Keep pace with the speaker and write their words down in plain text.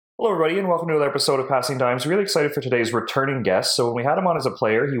Hello, everybody, and welcome to another episode of Passing Dimes. Really excited for today's returning guest. So when we had him on as a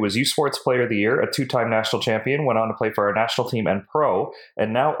player, he was USports Player of the Year, a two-time national champion, went on to play for our national team and pro,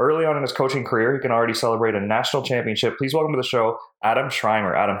 and now early on in his coaching career, he can already celebrate a national championship. Please welcome to the show, Adam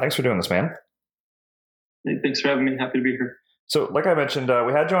Schreimer. Adam, thanks for doing this, man. Hey, thanks for having me. Happy to be here. So like I mentioned,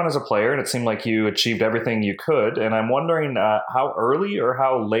 we had you on as a player, and it seemed like you achieved everything you could. And I'm wondering how early or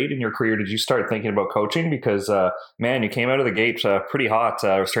how late in your career did you start thinking about coaching? Because, man, you came out of the gate pretty hot.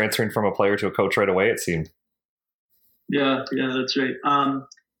 I was transferring from a player to a coach right away, it seemed. Yeah, that's right.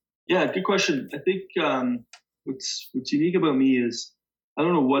 Good question. I think what's unique about me is I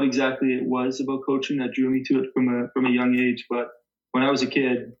don't know what exactly it was about coaching that drew me to it from a young age. But when I was a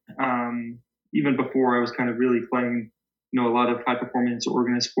kid, even before I was kind of really playing a lot of high performance or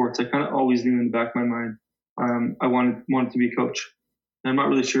organized sports, I kind of always knew in the back of my mind I wanted to be a coach. And I'm not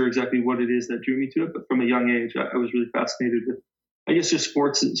really sure exactly what it is that drew me to it, but from a young age, I was really fascinated with, I guess, just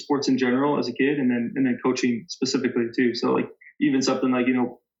sports in general as a kid, and then coaching specifically too. So like even something like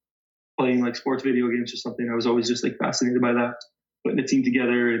playing like sports video games or something, I was always just like fascinated by that. Putting a team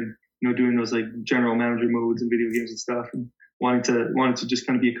together and doing those like general manager modes and video games and stuff, and wanting to just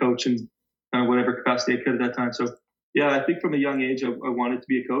kind of be a coach in whatever capacity I could at that time. So yeah, I think from a young age, I wanted to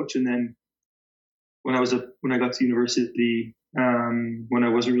be a coach. And then when I got to university, when I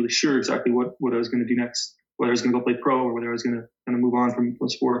wasn't really sure exactly what I was going to do next, whether I was going to go play pro or whether I was going to kind of move on from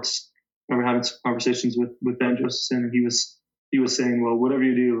sports, I remember having some conversations with Ben Josephson, and he was saying, well, whatever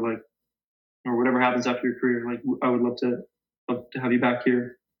you do, like, or whatever happens after your career, like, I would love to have you back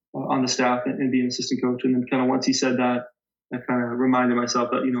here on the staff and be an assistant coach. And then kind of once he said that, I kind of reminded myself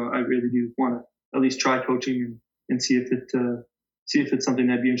that, I really do want to at least try coaching and see if it's something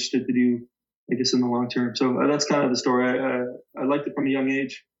I'd be interested to do, I guess, in the long term. So that's kind of the story. I liked it from a young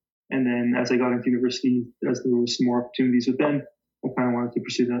age, and then as I got into university, as there was some more opportunities with Ben, I kind of wanted to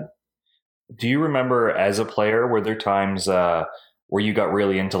pursue that. Do you remember as a player, were there times where you got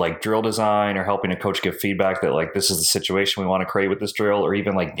really into like drill design or helping a coach give feedback that like this is the situation we want to create with this drill, or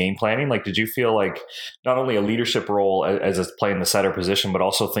even like game planning? Like, did you feel like not only a leadership role as a playing the setter position, but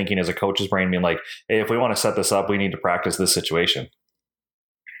also thinking as a coach's brain, being like, hey, if we want to set this up, we need to practice this situation?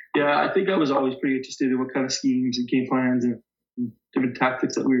 Yeah, I think I was always pretty interested in what kind of schemes and game plans and different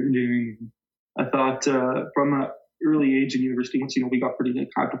tactics that we were doing. I thought from an early age in university, once we got pretty like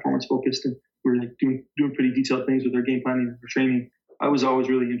high performance focused, and we were like doing pretty detailed things with our game planning and our training. I was always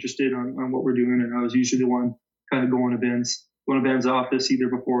really interested on what we're doing, and I was usually the one kind of going to Ben's office either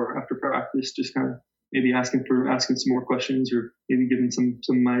before or after practice, just kind of maybe asking some more questions or maybe giving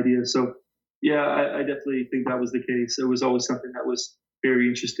some ideas. So yeah, I definitely think that was the case. It was always something that was very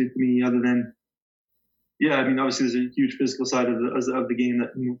interesting to me. Other than, yeah, I mean, obviously there's a huge physical side of the game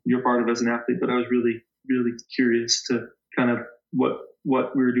that you're part of as an athlete, but I was really, really curious to kind of what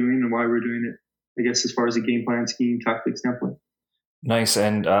we were doing and why we were doing it, I guess, as far as a game plan, scheme, tactic standpoint. Nice.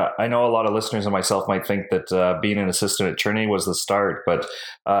 And I know a lot of listeners and myself might think that being an assistant at Trinity was the start, but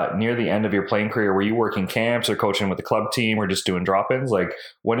near the end of your playing career, were you working camps or coaching with the club team or just doing drop-ins? Like,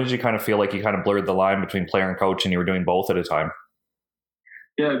 when did you kind of feel like you kind of blurred the line between player and coach and you were doing both at a time?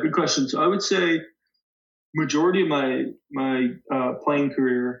 Yeah, good question. So I would say majority of my playing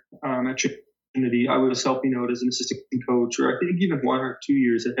career at Trinity, I was helping out as an assistant coach, or I think even 1 or 2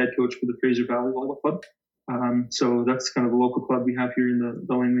 years as head coach for the Fraser Valley Volleyball Club. So that's kind of a local club we have here in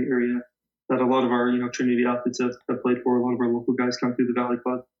the Langley area that a lot of our Trinity athletes have played for. A lot of our local guys come through the Valley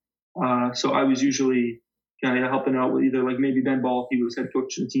Club. So I was usually kind of helping out with either like maybe Ben Ball, he was head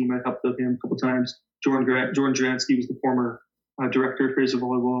coach of the team. I helped out him a couple times. Jordan Juransky was the former director of Fraser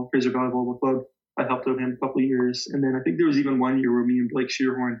Valley Volleyball Club. I helped out him a couple of years. And then I think there was even 1 year where me and Blake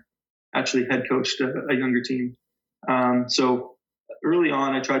Shearhorn actually head coached a younger team. So early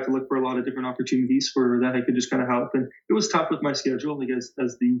on, I tried to look for a lot of different opportunities for that I could just kind of help. And it was tough with my schedule, like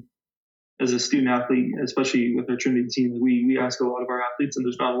as a student athlete, especially with our Trinity team. We ask a lot of our athletes, and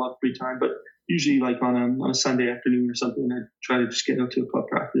there's not a lot of free time. But usually, like on a Sunday afternoon or something, I try to just get out to a club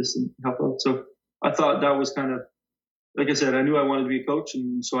practice and help out. So I thought that was kind of, like I said, I knew I wanted to be a coach,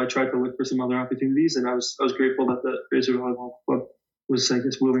 and so I tried to look for some other opportunities. And I was grateful that the Fraser Volleyball Club was, I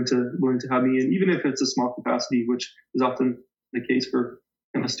guess, willing to have me, and even if it's a small capacity, which is often the case for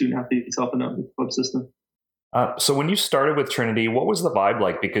kind of student athletes helping out with the club system. So when you started with Trinity, what was the vibe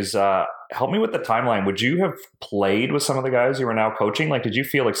like? Because help me with the timeline. Would you have played with some of the guys you were now coaching? Like, did you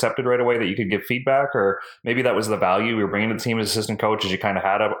feel accepted right away that you could give feedback? Or maybe that was the value you were bringing to the team as assistant coach, as you kind of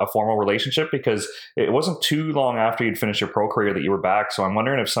had a formal relationship? Because it wasn't too long after you'd finished your pro career that you were back. So I'm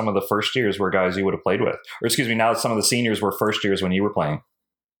wondering if some of the first years were guys you would have played with. Or excuse me, now some of the seniors were first years when you were playing.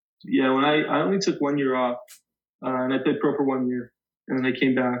 Yeah, when I only took 1 year off, and I played pro for 1 year. and then I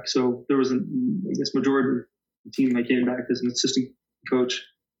came back. So there was majority of the team I came back as an assistant coach.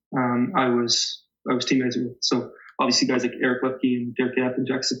 I was teammates with. So obviously guys like Eric Lepke and Derek Epp and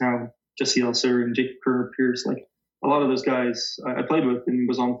Jackson Howe, Jesse Elser and Jacob Kerr, Pierce, like a lot of those guys I played with and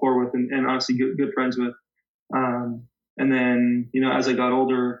was on the floor with, and honestly good friends with. And then, as I got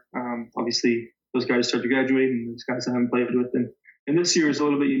older, obviously those guys started to graduate, and those guys I haven't played with. And this year is a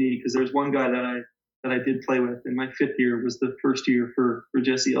little bit unique because there's one guy that I did play with, and my fifth year was the first year for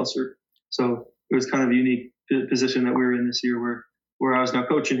Jesse Elser. So it was kind of a unique position that we were in this year where I was now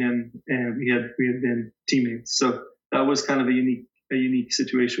coaching him, and we had been teammates. So that was kind of a unique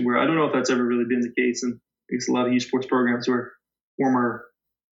situation where I don't know if that's ever really been the case. And it's a lot of USports programs where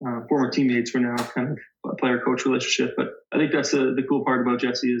former teammates were now kind of a player-coach relationship. But I think that's the cool part about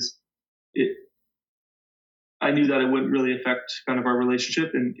Jesse is I knew that it wouldn't really affect kind of our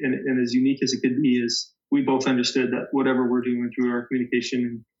relationship, and as unique as it could be is we both understood that whatever we're doing through our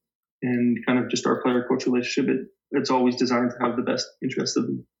communication and kind of just our player-coach relationship, it's always designed to have the best interest of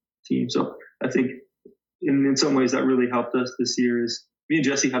the team. So I think in some ways that really helped us this year is me and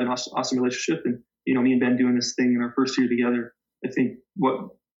Jesse had an awesome relationship, and me and Ben doing this thing in our first year together. I think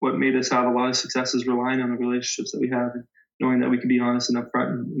what made us have a lot of success is relying on the relationships that we have and knowing that we can be honest and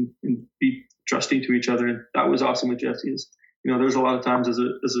upfront and be trusting to each other. And that was awesome with Jesse is, there's a lot of times as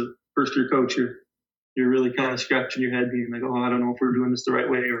a first year coach, you're really kind of scratching your head being like, oh, I don't know if we're doing this the right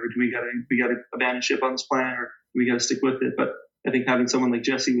way, or do we gotta abandon ship on this plan, or we got to stick with it. But I think having someone like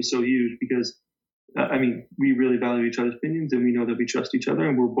Jesse was so huge because, we really value each other's opinions, and we know that we trust each other,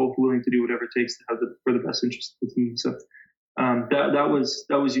 and we're both willing to do whatever it takes to have for the best interest of the team. So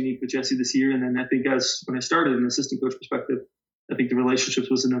that was unique with Jesse this year. And then I think when I started an assistant coach perspective, I think the relationships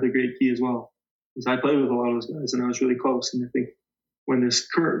was another great key as well, because I played with a lot of those guys and I was really close. And I think when there's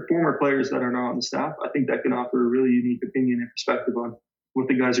former players that are not on the staff, I think that can offer a really unique opinion and perspective on what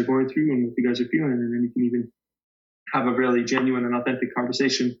the guys are going through and what the guys are feeling. And then you can even have a really genuine and authentic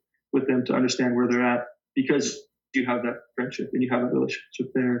conversation with them to understand where they're at, because you have that friendship and you have that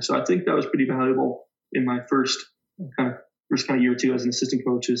relationship there. So I think that was pretty valuable in my first kind of year or two as an assistant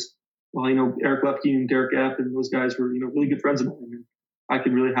coach. Is, well, Eric Lepke and Derek Epp and those guys were, really good friends of mine. And I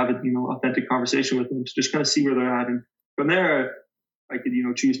could really have an, authentic conversation with them to just kind of see where they're at. And from there, I could,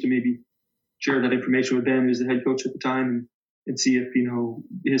 choose to maybe share that information with Ben, who's the head coach at the time, and see if,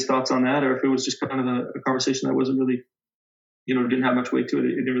 his thoughts on that, or if it was just kind of a conversation that wasn't really, didn't have much weight to it.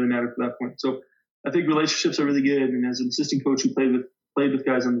 It didn't really matter for that point. So I think relationships are really good. And as an assistant coach who played with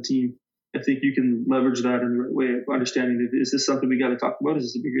guys on the team, I think you can leverage that in the right way of understanding that, is this something we got to talk about? Is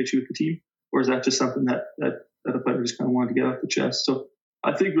this a bigger issue with the team? Or is that just something that a player just kind of wanted to get off the chest? So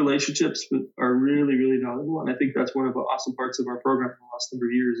I think relationships are really, really valuable. And I think that's one of the awesome parts of our program in the last number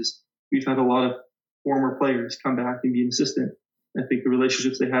of years is we've had a lot of former players come back and be an assistant. I think the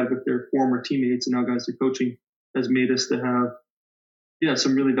relationships they had with their former teammates and now guys they're coaching has made us to have,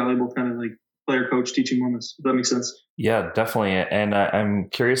 some really valuable kind of like player coach teaching moments, if that makes sense. Yeah, definitely. And I'm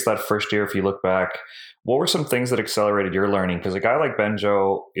curious that first year, if you look back, what were some things that accelerated your learning? Because a guy like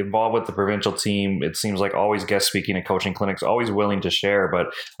Benjo, involved with the provincial team, it seems like always guest speaking at coaching clinics, always willing to share. But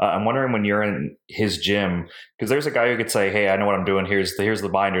I'm wondering when you're in his gym, because there's a guy who could say, hey, I know what I'm doing. Here's the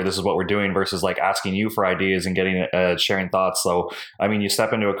binder. This is what we're doing, versus like asking you for ideas and getting sharing thoughts. So, you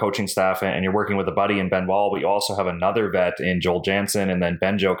step into a coaching staff and you're working with a buddy in Ben Wall, but you also have another vet in Joel Jansen, and then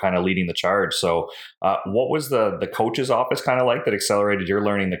Benjo kind of leading the charge. So what was the coach's office kind of like that accelerated your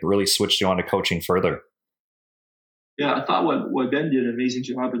learning, that really switched you on to coaching further? Yeah, I thought what Ben did an amazing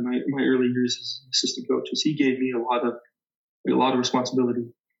job in my early years as assistant coach is he gave me a lot of responsibility.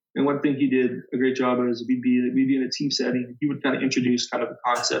 And one thing he did a great job of is we'd be in a team setting. He would kind of introduce kind of a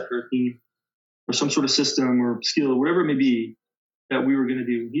concept or a theme or some sort of system or skill, whatever it may be that we were going to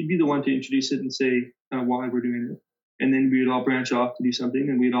do. He'd be the one to introduce it and say kind of why we're doing it. And then we would all branch off to do something,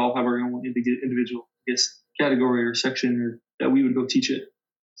 and we'd all have our own individual, category or section, or that we would go teach it.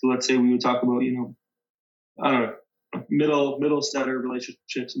 So let's say we would talk about, I don't know, middle setter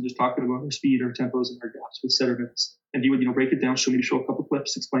relationships and just talking about our speed, our tempos, and our gaps with setter minutes. And he would, break it down, show a couple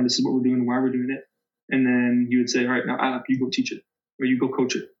clips, explain this is what we're doing and why we're doing it. And then he would say, all right, now Adam, you go teach it or you go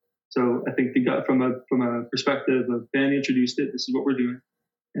coach it. So I think from a perspective of Ben introduced it, this is what we're doing.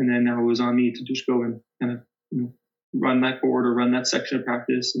 And then now it was on me to just go and kind of, run that board or run that section of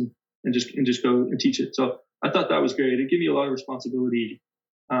practice and just go and teach it. So I thought that was great. It gave me a lot of responsibility,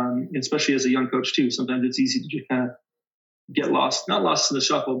 especially as a young coach too. Sometimes it's easy to just kind of get lost, not lost in the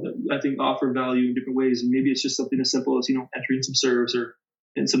shuffle, but I think offer value in different ways. And maybe it's just something as simple as, entering some serves or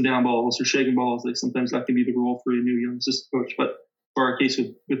in some down balls or shaking balls. Like sometimes that can be the role for a new young assistant coach. But for our case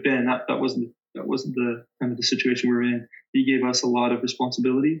with Ben, that wasn't the kind of the situation we were in. He gave us a lot of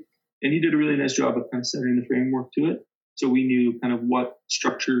responsibility, and he did a really nice job of kind of setting the framework to it. So we knew kind of what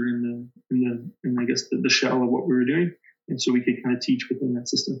structure and I guess the shell of what we were doing, and so we could kind of teach within that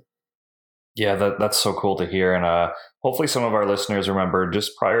system. Yeah, that's so cool to hear. And hopefully some of our listeners remember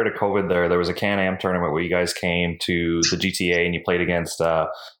just prior to COVID there was a Can-Am tournament where you guys came to the GTA and you played against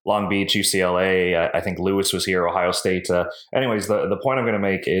Long Beach, UCLA. I think Lewis was here, Ohio State. Anyways, the point I'm going to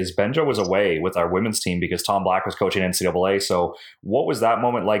make is Benjo was away with our women's team because Tom Black was coaching NCAA. So what was that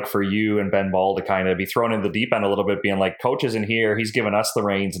moment like for you and Ben Ball to kind of be thrown in the deep end a little bit, being like, coach isn't here, he's given us the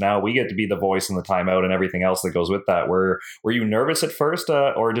reins, now we get to be the voice in the timeout and everything else that goes with that? Were you nervous at first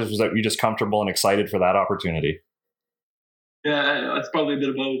or was you just comfortable and excited for that opportunity? Yeah, it's probably a bit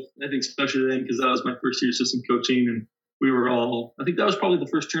of both. I think especially then because that was my first year assistant coaching, and we were all. I think that was probably the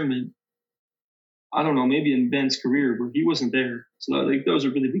first tournament. I don't know, maybe in Ben's career where he wasn't there. So I think that was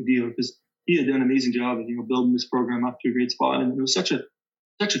a really big deal because he had done an amazing job of building this program up to a great spot, and it was such an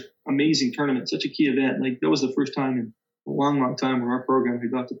amazing tournament, such a key event. Like that was the first time in a long time where our program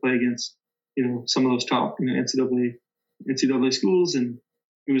had got to play against some of those top NCAA schools, and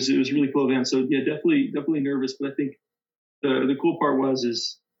it was a really cool event. So yeah, definitely nervous, but I think the cool part was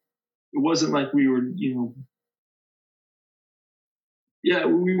it wasn't like we were we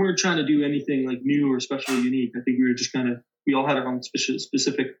weren't trying to do anything like new or special or unique. I think we were just we all had our own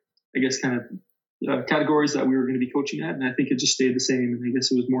specific I guess kind of categories that we were going to be coaching at, and I think it just stayed the same. And I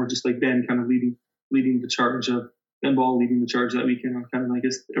guess it was more just like Ben kind of leading the charge of Ben Ball leading the charge that weekend on kind of I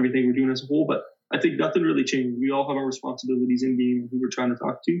guess everything we're doing as a whole. But I think nothing really changed. We all have our responsibilities in game who we're trying to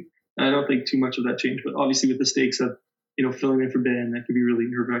talk to. And I don't think too much of that changed. But obviously with the stakes of, filling in for Ben, that could be really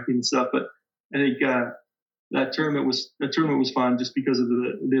nerve-wracking and stuff. But I think that tournament was fun just because of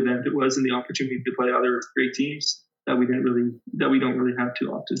the event it was and the opportunity to play other great teams that we don't really have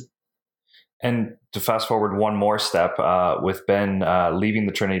too often. And to fast forward one more step, with Ben leaving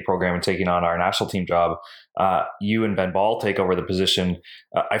the Trinity program and taking on our national team job, you and Ben Ball take over the position.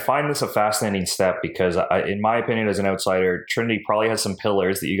 I find this a fascinating step because, in my opinion, as an outsider, Trinity probably has some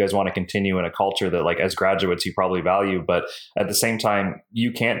pillars that you guys want to continue in a culture that, like, as graduates, you probably value. But at the same time,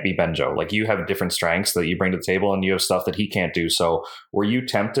 you can't be Benjo. Like, you have different strengths that you bring to the table, and you have stuff that he can't do. So, were you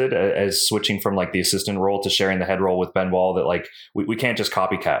tempted as switching from like the assistant role to sharing the head role with Ben Ball that like we can't just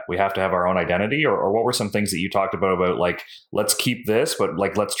copycat? We have to have our own identity, or what were some things that you talked about like, let's keep this, but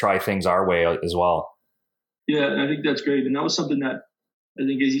like, let's try things our way as well? Yeah, I think that's great. And that was something that I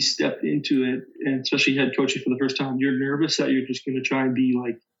think as you stepped into it, and especially head coaching for the first time, you're nervous that you're just going to try and be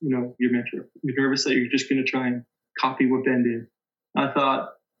like, your mentor. You're nervous that you're just going to try and copy what Ben did. I thought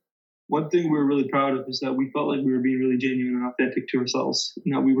one thing we were really proud of is that we felt like we were being really genuine and authentic to ourselves.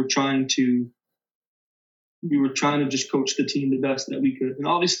 We were trying to just coach the team the best that we could. And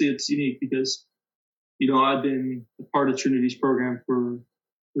obviously it's unique because, I've been a part of Trinity's program for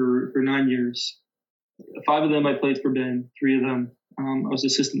 9 years. 5 of them I played for Ben. 3 of them I was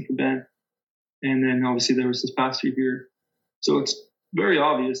assistant for Ben. And then obviously there was this past year here. So it's very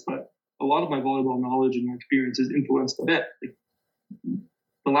obvious that a lot of my volleyball knowledge and my experience is influenced by Ben. Like,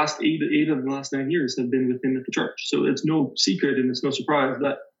 the last 8 of the last 9 years have been with him at the church. So it's no secret and it's no surprise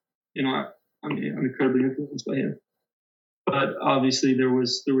that, I'm incredibly influenced by him. But obviously there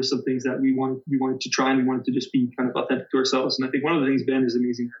was some things that we wanted to try, and we wanted to just be kind of authentic to ourselves. And I think one of the things Ben is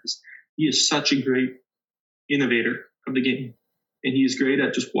amazing at is he is such a great innovator of the game. And he is great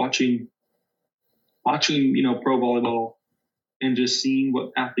at just watching, pro volleyball and just seeing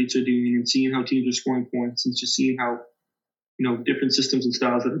what athletes are doing and seeing how teams are scoring points and just seeing how, different systems and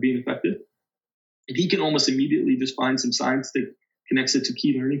styles that are being effective. And he can almost immediately just find some science that connects it to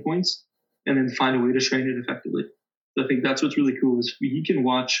key learning points and then find a way to train it effectively. So I think that's what's really cool is he can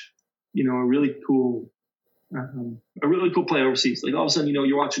watch, a really cool play overseas. Like all of a sudden,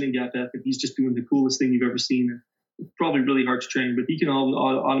 you're watching in GAPF and he's just doing the coolest thing you've ever seen. And it's probably really hard to train, but he can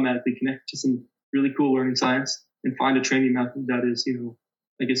automatically connect to some really cool learning science and find a training method that is,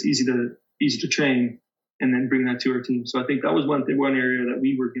 I guess easy to train, and then bring that to our team. So I think that was one area that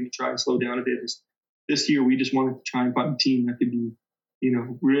we were going to try and slow down a bit. Is this year we just wanted to try and find a team that could be,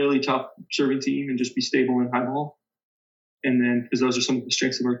 really tough serving team and just be stable in high ball. And then, because those are some of the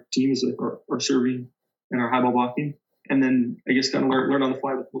strengths of our team is like our serving and our high ball blocking. And then I guess kind of learn on the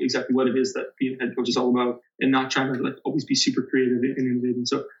fly exactly what it is that being a head coach is all about, and not trying to like always be super creative and innovative.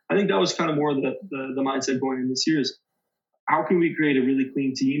 So I think that was kind of more the mindset going in this year is how can we create a really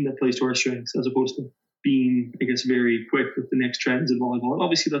clean team that plays to our strengths as opposed to being, I guess, very quick with the next trends in volleyball. And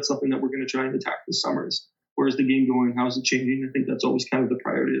obviously that's something that we're going to try and attack this summer is where's the game going? How is it changing? I think that's always kind of the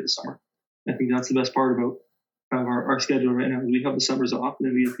priority of the summer. I think that's the best part about our schedule right now. We have the summers off, and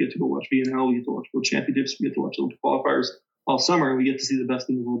then we get to go watch VNL, we get to watch World Championships, we get to watch the qualifiers all summer, and we get to see the best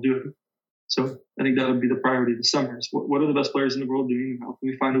in the world do it. So I think that would be the priority this summer. Is what are the best players in the world doing? How can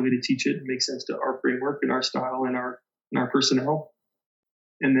we find a way to teach it and make sense to our framework and our style and our personnel,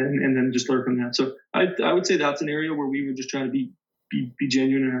 and then just learn from that. So I would say that's an area where we were just trying to be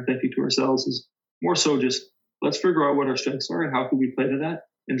genuine and authentic to ourselves. Is more so just let's figure out what our strengths are and how can we play to that,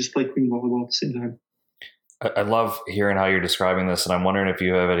 and just play clean volleyball at the same time. I love hearing how you're describing this, and I'm wondering if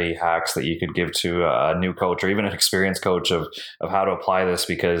you have any hacks that you could give to a new coach or even an experienced coach of how to apply this,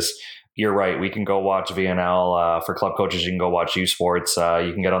 because you're right. We can go watch VNL. For club coaches, you can go watch USports.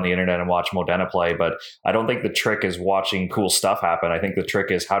 You can get on the internet and watch Modena play. But I don't think the trick is watching cool stuff happen. I think the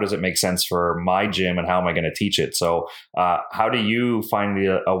trick is how does it make sense for my gym and how am I going to teach it? So how do you find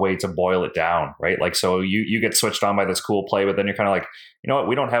a way to boil it down, right? Like, so you get switched on by this cool play, but then you're kind of like, you know what,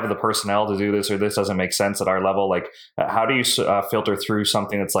 we don't have the personnel to do this, or this doesn't make sense at our level. Like, how do you filter through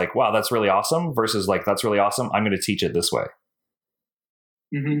something that's like, wow, that's really awesome versus like, that's really awesome, I'm going to teach it this way?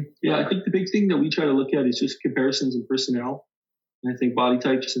 Mm-hmm. Yeah, I think the big thing that we try to look at is just comparisons in personnel. And I think body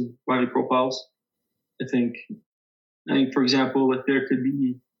types and body profiles. I think, for example, like there could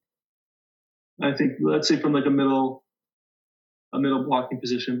be, let's say from like a middle blocking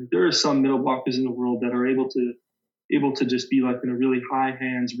position, there are some middle blockers in the world that are able to just be like in a really high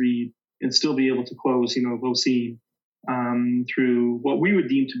hands read and still be able to close, low seam, through what we would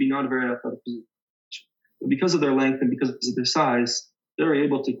deem to be not a very athletic position. But because of their length and because of their size, they're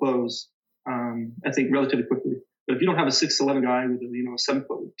able to close, I think, relatively quickly. But if you don't have a 6'11" guy with a 7'2"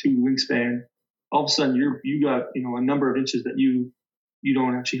 wingspan, all of a sudden you got a number of inches that you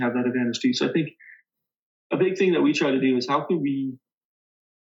don't actually have that advantage to. So I think a big thing that we try to do is how can we,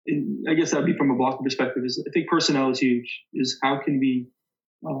 and I guess that'd be from a blocking perspective, is I think personnel is huge. Is how can we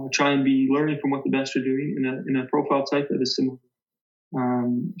try and be learning from what the best are doing in a profile type that is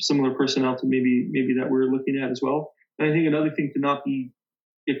similar personnel to maybe that we're looking at as well. And I think another thing to not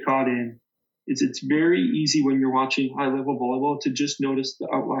get caught in is it's very easy when you're watching high level volleyball to just notice the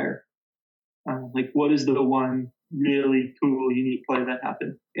outlier. Like what is the one really cool, unique play that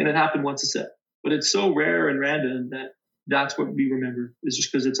happened? And it happened once a set, but it's so rare and random that that's what we remember, is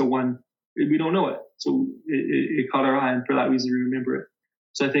just because it's a one, we don't know it. So it caught our eye, and for that reason we remember it.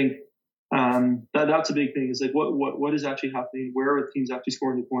 So I think that's a big thing, is like what is actually happening? Where are the teams actually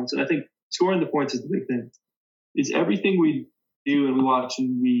scoring the points? And I think scoring the points is the big thing. Is everything we do and we watch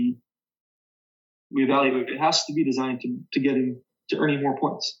and we evaluate, it has to be designed to earning more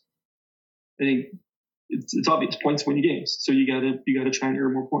points. I think it's obvious, points win you games. So you gotta try and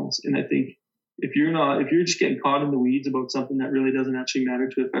earn more points. And I think if you're just getting caught in the weeds about something that really doesn't actually matter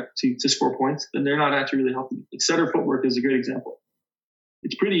to score points, then they're not actually really helping you. Like setter footwork is a great example.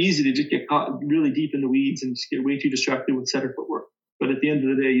 It's pretty easy to just get caught really deep in the weeds and just get way too distracted with setter footwork. But at the end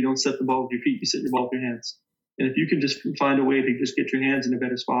of the day, you don't set the ball with your feet, you set your ball with your hands. And if you can just find a way to just get your hands in a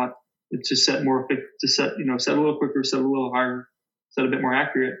better spot, to set a little quicker, set a little higher, set a bit more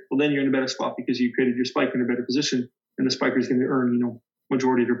accurate, well, then you're in a better spot because you created your spike in a better position, and the spiker is going to earn,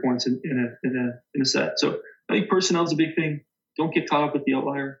 majority of your points in a set. So I think personnel is a big thing. Don't get caught up with the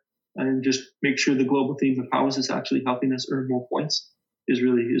outlier, and just make sure the global theme of how is this actually helping us earn more points is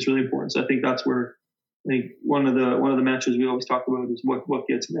really important. So I think that's where I think one of the matches we always talk about is what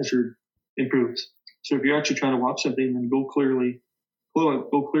gets measured improves. So if you're actually trying to watch something, then go clearly,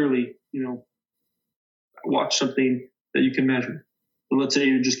 watch something that you can measure. So let's say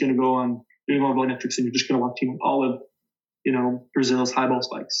you're just going to go on doing all metrics and you're just going to watch all of, Brazil's high ball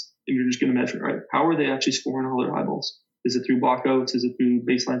spikes, and you're just going to measure, right? How are they actually scoring all their high balls? Is it through blockouts? Is it through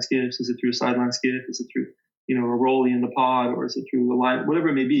baseline skips? Is it through a sideline skip? Is it through, a rollie in the pod, or is it through a line? Whatever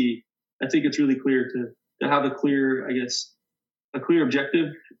it may be, I think it's really clear to have a clear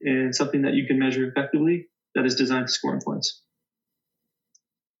objective and something that you can measure effectively that is designed to score points.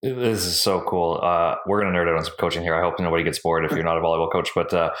 This is so cool. We're going to nerd out on some coaching here. I hope nobody gets bored if you're not a volleyball coach.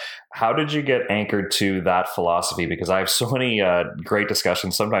 But how did you get anchored to that philosophy? Because I have so many great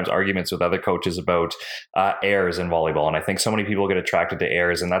discussions, sometimes arguments with other coaches about errors in volleyball. And I think so many people get attracted to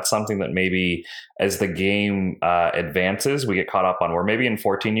errors. And that's something that maybe as the game advances, we get caught up on, where maybe in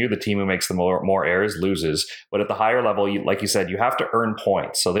 14U, the team who makes the more errors loses. But at the higher level, like you said, you have to earn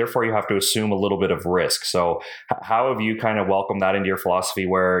points. So therefore, you have to assume a little bit of risk. So how have you kind of welcomed that into your philosophy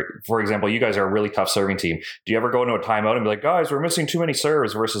where, for example, you guys are a really tough serving team. Do you ever go into a timeout and be like, guys, we're missing too many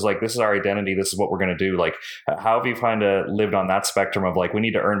serves, versus like, this is our identity, this is what we're going to do? Like, how have you kind of lived on that spectrum of like, we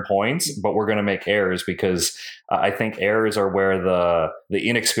need to earn points, but we're going to make errors? Because I think errors are where the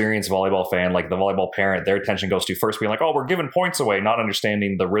inexperienced volleyball fan, like the volleyball parent, their attention goes to first, being like, oh, we're giving points away, not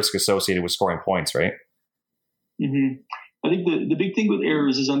understanding the risk associated with scoring points, right? Mm-hmm. I think the big thing with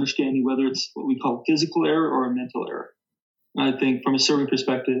errors is understanding whether it's what we call physical error or a mental error. And I think from a serving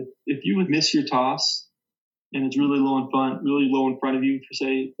perspective, if you would miss your toss and it's really low in front of you,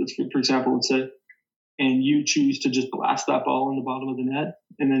 for example, let's say, and you choose to just blast that ball in the bottom of the net,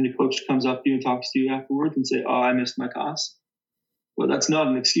 and then the coach comes up to you and talks to you afterwards and say, "Oh, I missed my toss." Well, that's not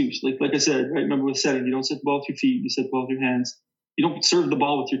an excuse. Like I said, right? Remember with setting, you don't set the ball with your feet, you set the ball with your hands. You don't serve the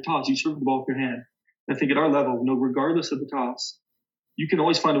ball with your toss, you serve the ball with your hand. I think at our level, regardless of the toss, you can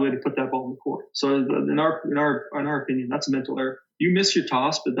always find a way to put that ball in the court. So in our opinion, that's a mental error. You miss your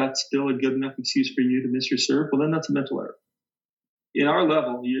toss, but that's still a good enough excuse for you to miss your serve. Well, then that's a mental error. In our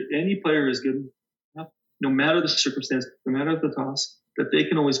level, any player is good enough, no matter the circumstance, no matter the toss, that they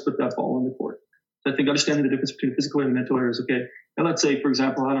can always put that ball in the court. So I think understanding the difference between physical and mental error is okay. And let's say, for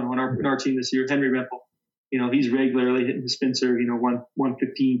example, I don't know, in our team this year, Henry Rempel, he's regularly hitting his spin serve,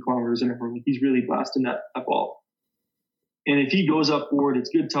 115 kilometers an hour. He's really blasting that ball. And if he goes up forward, it's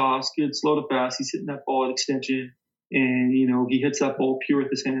good toss, good slow to fast. He's hitting that ball at extension, and he hits that ball pure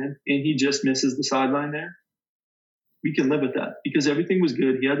with his hand, and he just misses the sideline there. We can live with that because everything was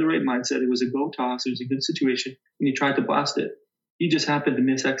good. He had the right mindset. It was a go toss. It was a good situation, and he tried to blast it. He just happened to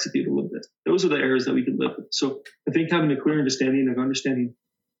miss execute a little bit. Those are the errors that we can live with. So I think having a clear understanding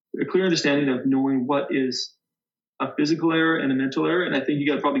of knowing what is a physical error and a mental error, and I think you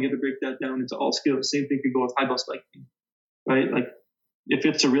got to probably get to break that down into all skills. Same thing could go with high ball spiking, right? Like if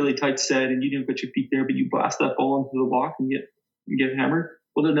it's a really tight set and you didn't put your feet there, but you blast that ball into the block and get hammered,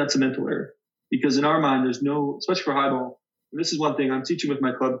 well then that's a mental error. Because in our mind, there's no, especially for high ball. And this is one thing I'm teaching with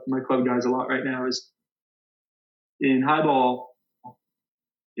my club guys a lot right now is in high ball.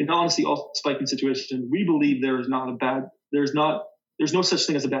 In honestly, all spiking situations, we believe there's no such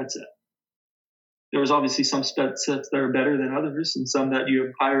thing as a bad set. There's obviously some sets that are better than others and some that you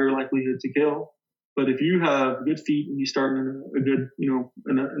have higher likelihood to kill. But if you have good feet and you start in a good,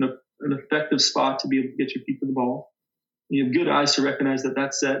 an effective spot to be able to get your feet to the ball, you have good eyes to recognize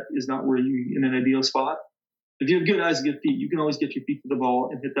that set is not where you in an ideal spot. If you have good eyes and good feet, you can always get your feet to the ball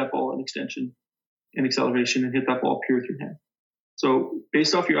and hit that ball in extension and acceleration and hit that ball pure with your hand. So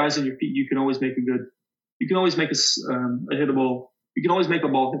based off your eyes and your feet, you can always make a hittable. You can always make a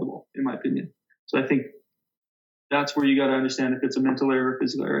ball hittable, in my opinion. So I think that's where you got to understand if it's a mental error or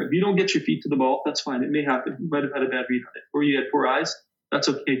physical error. If you don't get your feet to the ball, that's fine. It may happen. You might have had a bad read on it, or you had poor eyes. That's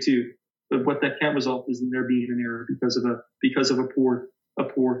okay too. But what that can result is in there being an error because of a poor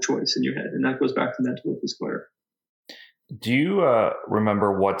choice in your head, and that goes back to mental or physical error. Do you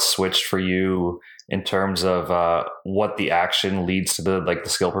remember what switched for you in terms of what the action leads to the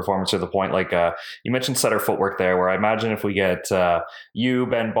skill performance or the point? Like you mentioned setter footwork there, where I imagine if we get you,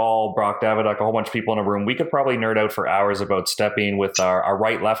 Ben Ball, Brock Davidoff, a whole bunch of people in a room, we could probably nerd out for hours about stepping with our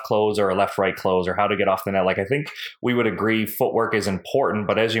right-left close or a left-right close or how to get off the net. Like I think we would agree footwork is important,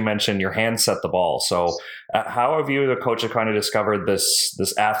 but as you mentioned, your hands set the ball. So how have you, the coach, kind of discovered this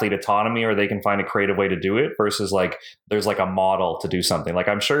athlete autonomy, or they can find a creative way to do it versus like there's like a model to do something? Like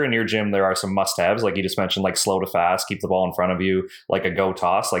I'm sure in your gym there are some must-haves, like you just mentioned, like slow to fast, keep the ball in front of you, like a go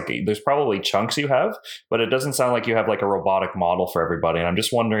toss. Like there's probably chunks you have, but it doesn't sound like you have like a robotic model for everybody. And I'm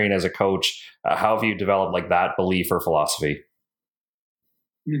just wondering, as a coach, how have you developed like that belief or philosophy?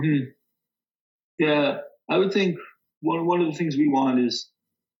 Mm-hmm. Yeah, I would think one of the things we want is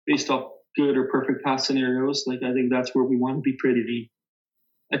based off good or perfect pass scenarios. Like I think that's where we want to be pretty.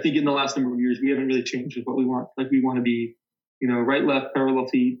 I think in the last number of years, we haven't really changed with what we want. Like we want to be, right, left, parallel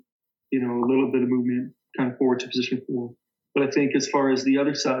feet, a little bit of movement, kind of forward to position 4. But I think as far as the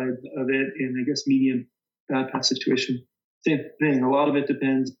other side of it, and I guess medium bad pass situation, same thing. A lot of it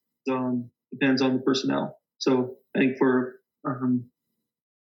depends on the personnel. So I think for, I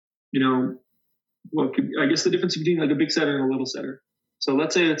guess the difference between like a big setter and a little setter. So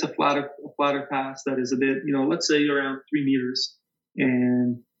let's say it's a flatter pass that is a bit, let's say around 3 meters.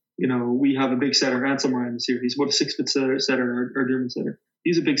 And, we have a big setter and somewhere in the series. What a 6-foot setter or German setter.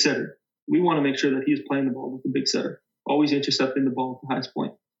 He's a big setter. We want to make sure that he's playing the ball with a big setter, always intercepting the ball at the highest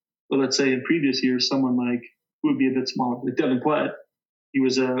point. But let's say in previous years, someone like who would be a bit smaller, like Devin Platt, he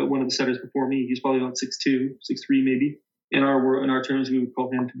was one of the setters before me. He's probably about 6'2", 6'3", maybe. In our terms, we would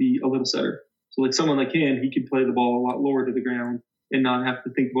call him to be a little setter. So like someone like him, he can play the ball a lot lower to the ground and not have to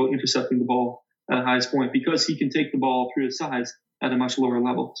think about intercepting the ball at the highest point because he can take the ball through his size at a much lower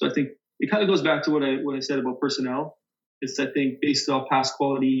level. So I think it kind of goes back to what I said about personnel. It's, I think, based off pass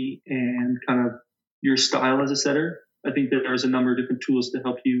quality and kind of your style as a setter, I think that there's a number of different tools to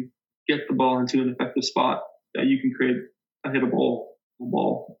help you get the ball into an effective spot that you can create a hittable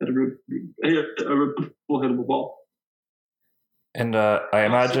ball, a hittable ball. And I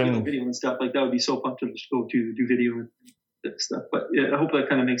imagine video and stuff like that would be so fun to just go to do video and that stuff. But yeah, I hope that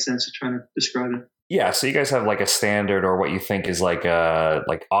kind of makes sense to trying to describe it. Yeah, so you guys have like a standard or what you think is like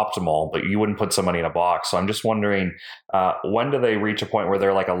optimal, but you wouldn't put somebody in a box. So I'm just wondering, when do they reach a point where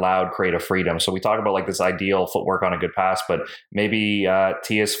they're like allowed creative freedom? So we talk about like this ideal footwork on a good pass, but maybe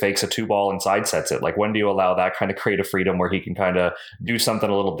Tias fakes a 2-ball and side sets it. Like when do you allow that kind of creative freedom where he can kind of do something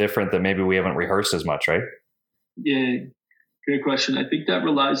a little different that maybe we haven't rehearsed as much, right? Yeah, great question. I think that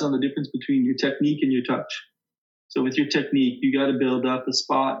relies on the difference between your technique and your touch. So with your technique, you got to build up a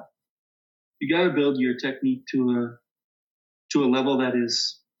spot. You got to build your technique to a level that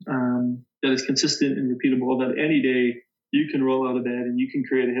is consistent and repeatable. That any day you can roll out of bed and you can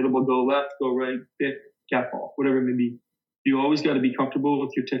create a hittable go left, go right, pick, cat ball, whatever it may be. You always got to be comfortable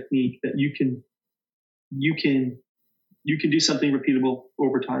with your technique that you can do something repeatable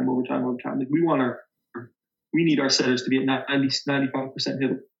over time. Like we need our setters to be at 95%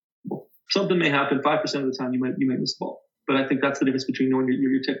 hittable. Something may happen 5% of the time you might miss the ball. But I think that's the difference between knowing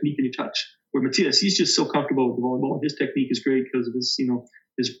your technique and your touch. Where Matias, he's just so comfortable with the volleyball. His technique is great because of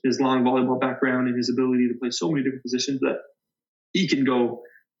his long volleyball background and his ability to play so many different positions that he can go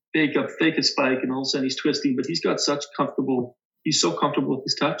fake a spike, and all of a sudden he's twisting. But he's so comfortable with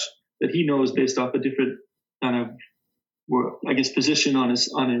his touch that he knows based off a different kind of position on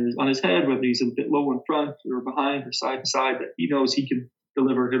his head, whether he's a bit low in front or behind or side to side, that he knows he can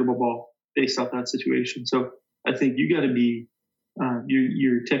deliver a hittable ball based off that situation. So I think you got to be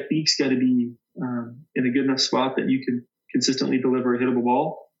your technique's got to be in a good enough spot that you can consistently deliver a hittable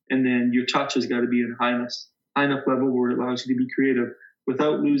ball, and then your touch has got to be in a high enough level where it allows you to be creative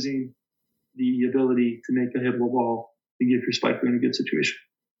without losing the ability to make a hittable ball to give your spiker in a good situation.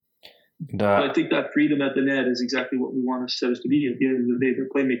 But I think that freedom at the net is exactly what we want our setters to be. At the end of the day, they're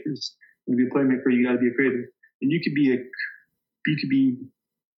playmakers. And to be a playmaker, you got to be a creative, and you could be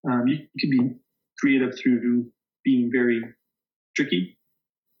creative through being very tricky,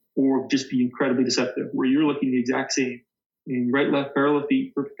 or just be incredibly deceptive, where you're looking the exact same in right, left, parallel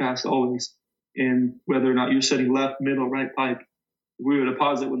feet, perfect pass always. And whether or not you're setting left, middle, right pipe, if we were to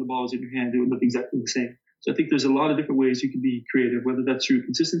pause it when the ball was in your hand, it would look exactly the same. So I think there's a lot of different ways you can be creative, whether that's through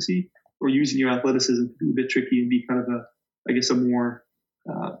consistency or using your athleticism to be a bit tricky and be kind of a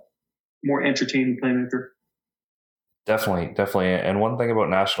more entertaining playmaker. Definitely. And one thing about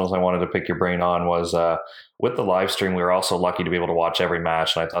Nationals I wanted to pick your brain on was with the live stream, we were also lucky to be able to watch every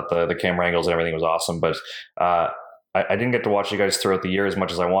match. And I thought the camera angles and everything was awesome. But I didn't get to watch you guys throughout the year as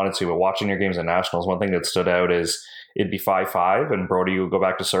much as I wanted to. But watching your games at Nationals, one thing that stood out is it'd be 5-5 and Brody would go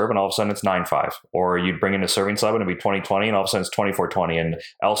back to serve and all of a sudden it's 9-5. Or you'd bring in a serving sub and it'd be 20-20 and all of a sudden it's 24-20. And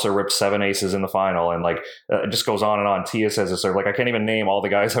Elsa ripped 7 aces in the final. And it just goes on and on. Tia says a serve. I can't even name all the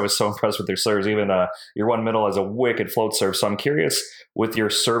guys. I was so impressed with their serves. Even your one middle has a wicked float serve. So I'm curious, with your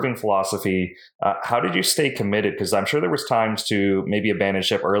serving philosophy, how did you stay committed? Because I'm sure there was times to maybe abandon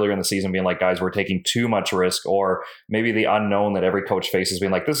ship earlier in the season being like, guys, we're taking too much risk, or maybe the unknown that every coach faces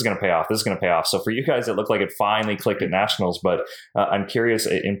being like, this is going to pay off. So for you guys, it looked like it finally clicked at Nationals. But I'm curious,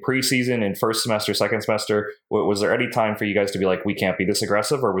 in preseason, in first semester, second semester, was there any time for you guys to be like, we can't be this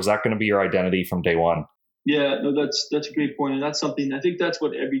aggressive, or was that going to be your identity from day one? Yeah, no, that's a great point. And that's something, I think that's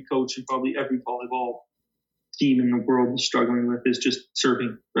what every coach and probably every volleyball team in the world is struggling with, is just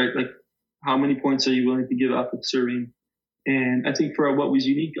serving, right? Like, how many points are you willing to give up with serving? And I think for what was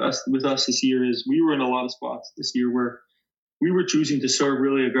unique with us this year is we were in a lot of spots this year where we were choosing to serve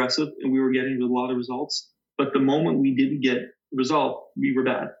really aggressive and we were getting a lot of results. But the moment we didn't get the result, we were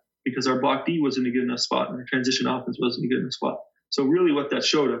bad because our block D wasn't a good enough spot and our transition offense wasn't a good enough spot. So really what that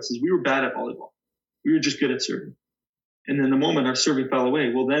showed us is we were bad at volleyball. We were just good at serving. And then the moment our serving fell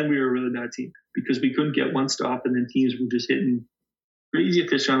away, well, then we were a really bad team because we couldn't get one stop, and then teams were just hitting crazy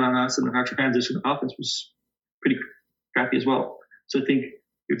efficient on us, and our transition offense was pretty crappy as well. So I think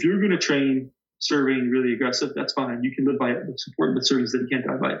if you're going to train serving really aggressive, that's fine. You can live by it. What's important with serving is that you can't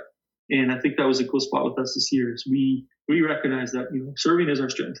die by it. And I think that was a cool spot with us this year. Is we recognize that serving is our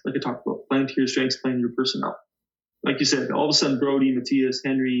strength. Like I talked about, playing to your strengths, playing to your personnel. Like you said, all of a sudden Brody, Matias,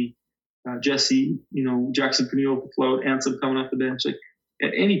 Henry, Jesse, Jackson Peniel, float, Ansem coming off the bench. Like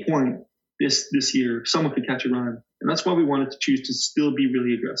at any point this year, someone could catch a run, and that's why we wanted to choose to still be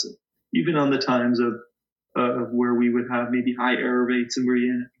really aggressive, even on the times of where we would have maybe high error rates and we're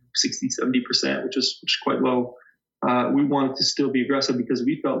in 60-70%, which is quite low. We wanted to still be aggressive because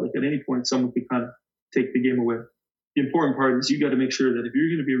we felt like at any point someone could kind of take the game away. The important part is you got to make sure that if you're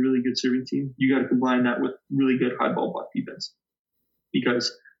going to be a really good serving team, you got to combine that with really good high ball block defense,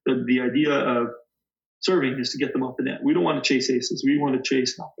 because the idea of serving is to get them off the net. We don't want to chase aces. We want to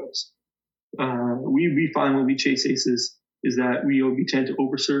chase knockouts. We find when we chase aces, is that we tend to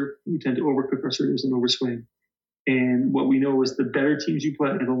overserve, we tend to overcook our serves and overswing. And what we know is the better teams you play,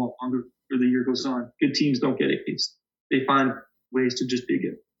 the longer the year goes on. Good teams don't get aced. They find ways to just dig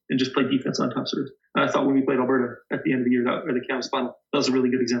it and just play defense on tough serves. And I thought when we played Alberta at the end of the year, or the Canvas final, that was a really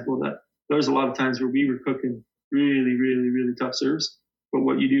good example of that. There was a lot of times where we were cooking really, really, really tough serves. But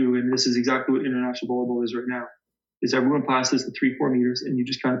what you do, and this is exactly what international volleyball is right now, is everyone passes the 3-4 meters, and you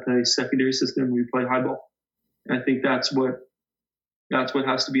just kind of play secondary system where you play high ball. And I think that's what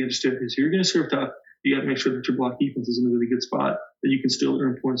has to be understood. Is you're going to serve tough, you got to make sure that your block defense is in a really good spot, that you can still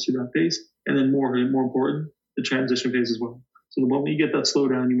earn points through that phase, and then more important, the transition phase as well. So the moment you get that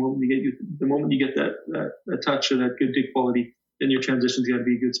slowdown, the moment you get that touch or that good dig quality, then your transition's got to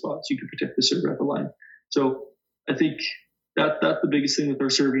be a good spot so you can protect the server at the line. So I think that's the biggest thing with our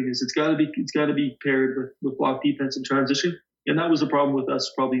serving is it's got to be paired with block defense and transition. And that was the problem with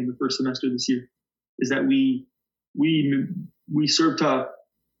us probably in the first semester this year, is that we served tough,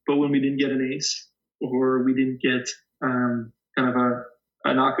 but when we didn't get an ace or we didn't get kind of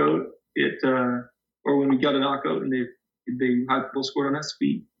a knockout, or when we got a knockout and they had people scored on us,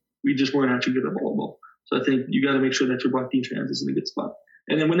 we just weren't actually good at volleyball. So I think you got to make sure that your block defense is in a good spot.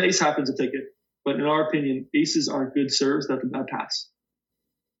 And then when the ace happens, it's take it. But in our opinion, aces aren't good serves. That's a bad pass.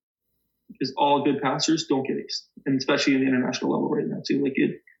 Because all good passers don't get aced, and especially in the international level right now too.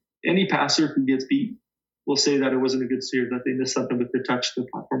 Any passer who gets beat will say that it wasn't a good serve, that they missed something with their touch, the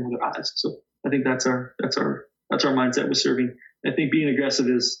platform, or their eyes. So I think that's our mindset with serving. I think being aggressive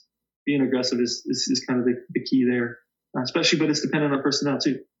is kind of the key there, especially. But it's dependent on personnel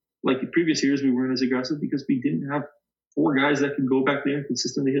too. Like in previous years, we weren't as aggressive because we didn't have 4 guys that can go back there and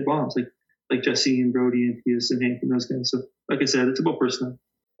consistently hit bombs, like Jesse and Brody and Pius and Hank and those guys. So like I said, it's about personnel.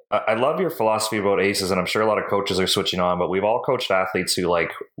 I love your philosophy about aces, and I'm sure a lot of coaches are switching on, but we've all coached athletes who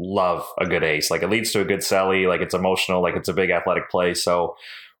love a good ace. It leads to a good celly, it's emotional, it's a big athletic play. So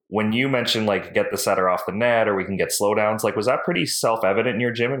when you mentioned get the setter off the net, or we can get slowdowns, was that pretty self-evident in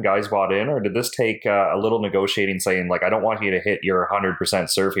your gym and guys bought in, or did this take a little negotiating, saying I don't want you to hit your 100%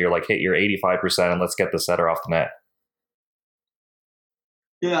 serve here, hit your 85% and let's get the setter off the net?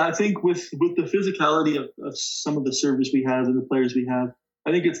 Yeah, I think with the physicality of some of the servers we have and the players we have, I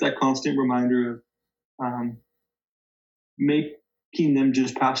think it's that constant reminder of making them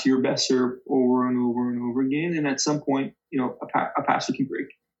just pass your best serve over and over and over again. And at some point, a passer can break.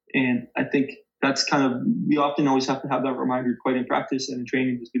 And I think that's we often always have to have that reminder quite in practice and in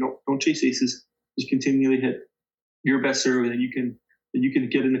training, because we don't chase aces, just continually hit your best serve, and you can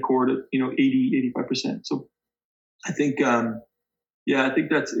get in the court at 80, 85%. So I think I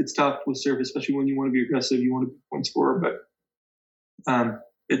think it's tough with serve, especially when you want to be aggressive, you want to be a point scorer, but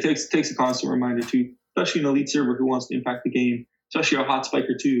it takes a constant reminder too, especially an elite server who wants to impact the game, especially a hot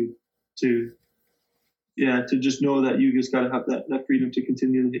spiker too, to just know that you just got to have that freedom to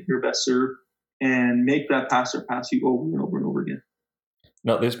continue to hit your best serve and make that passer pass you over and over and over again.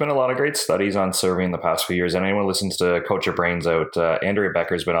 No, there's been a lot of great studies on serving in the past few years. And anyone listens to Coach Your Brains Out, Andrea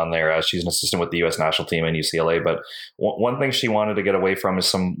Becker's been on there. She's an assistant with the U.S. national team in UCLA. But one thing she wanted to get away from is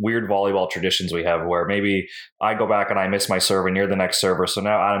some weird volleyball traditions we have where maybe I go back and I miss my serve and you're the next server. So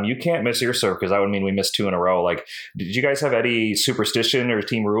now, Adam, you can't miss your serve because that would mean we missed 2 in a row. Did you guys have any superstition or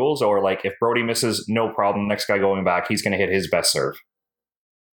team rules? Or if Brody misses, no problem, next guy going back, he's going to hit his best serve?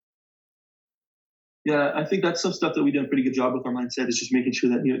 Yeah, I think that's some stuff that we did a pretty good job with our mindset, is just making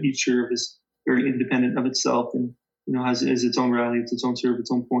sure that each serve is very independent of itself and has its own rally, its own serve, its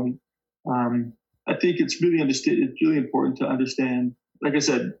own point. I think it's really important to understand, like I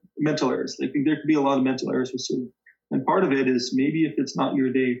said, mental errors. There could be a lot of mental errors with serve, and part of it is maybe if it's not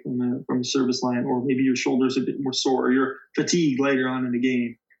your day from a service line, or maybe your shoulder's a bit more sore, or you're fatigued later on in the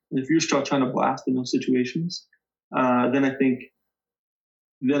game, and if you're still trying to blast in those situations, then I think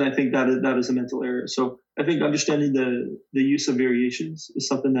that is a mental error. So I think understanding the use of variations is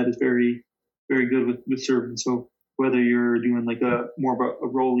something that is very, very good with serving. So whether you're doing more of a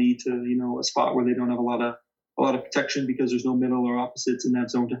rollie to a spot where they don't have a lot of protection because there's no middle or opposites in that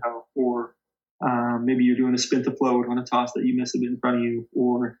zone to help, or maybe you're doing a spin to float on a toss that you miss a bit in front of you,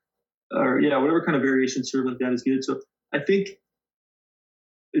 or whatever kind of variation serve like that is good. So I think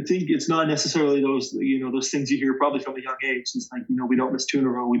it's not necessarily those things you hear probably from a young age. It's we don't miss 2 in a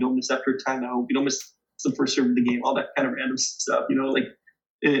row, we don't miss after a timeout, we don't miss the first serve of the game, all that kind of random stuff. I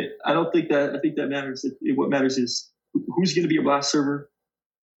don't think that. I think that matters. What matters is who's going to be your blast server,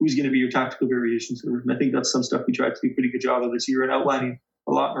 who's going to be your tactical variation server. And I think that's some stuff we tried to do a pretty good job of this year and outlining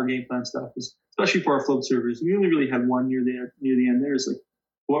a lot in our game plan stuff, especially for our float servers. We only really had one near the end there. Is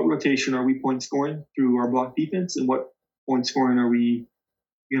what rotation are we point scoring through our block defense, and what point scoring are we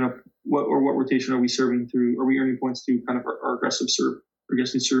what rotation are we serving through? Are we earning points through kind of our aggressive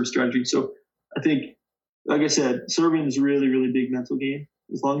serve strategy? So I think, like I said, serving is a really, really big mental game.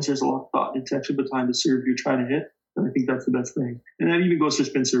 As long as there's a lot of thought and intention behind the serve you're trying to hit, then I think that's the best thing. And that even goes for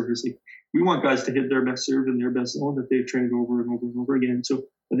spin servers. Like, we want guys to hit their best serve in their best zone that they've trained over and over and over again. So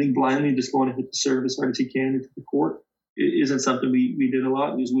I think blindly just going to hit the serve as hard as you can into the court isn't something we did a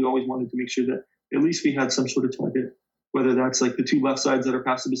lot, because we always wanted to make sure that at least we had some sort of target, whether that's like the two left sides that are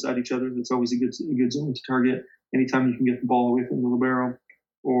passive beside each other. That's always a good zone to target anytime you can get the ball away from the libero,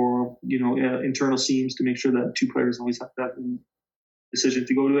 or, internal seams to make sure that two players always have that decision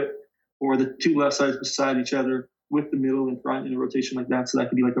to go to it, or the two left sides beside each other with the middle in front in a rotation like that. So that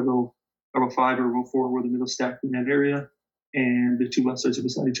could be like a row 5 or a row 4 where the middle stacked in that area and the two left sides are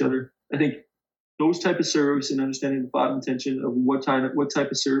beside each other. I think those type of serves and understanding the thought and intention of what type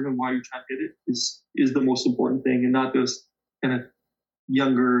of serve and why you're trying to hit it is the most important thing, and not those kind of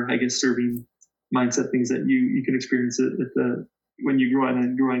younger, I guess, serving mindset things that you can experience when you're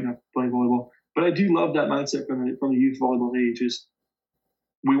growing up playing volleyball. But I do love that mindset from the youth volleyball age. Is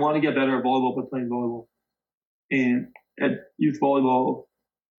we want to get better at volleyball by playing volleyball. And at youth volleyball,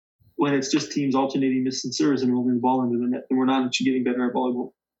 when it's just teams alternating missing serves and rolling the ball into the net, then we're not actually getting better at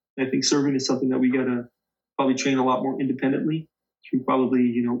volleyball. And I think serving is something that we got to probably train a lot more independently through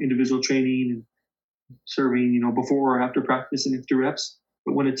probably, individual training and serving, before or after practice and after reps.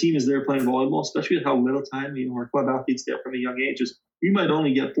 But when a team is there playing volleyball, especially with how little time, our club athletes get from a young age, we might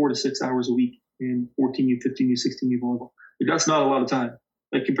only get 4 to 6 hours a week in 14U, 15U, 16U volleyball. Like, that's not a lot of time.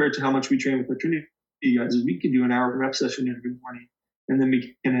 Like, compared to how much we train with our Trinity guys, we can do an hour rep session every morning, and then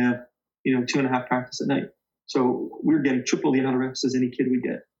we can have 2.5 practice at night. So we're getting triple the amount of reps as any kid would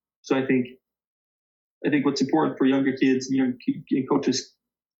get. So I think what's important for younger kids and young coaches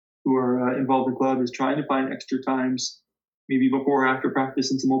who are involved in the club is trying to find extra times, maybe before or after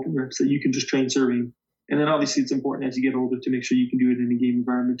practice, and some open reps that you can just train serving. And then obviously it's important as you get older to make sure you can do it in a game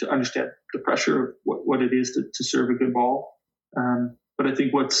environment, to understand the pressure of what it is to serve a good ball. But I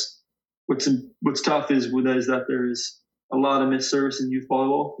think what's tough is that there is a lot of missed service in youth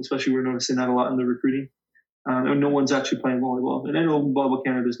volleyball, especially we're noticing that a lot in the recruiting. And no one's actually playing volleyball. And I know Volleyball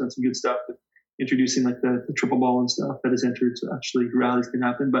Canada has done some good stuff with introducing like the triple ball and stuff that has entered, so actually rallies can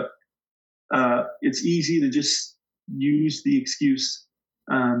happen. But it's easy to just use the excuse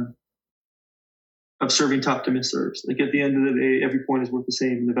of serving tough to miss serves. Like, at the end of the day, every point is worth the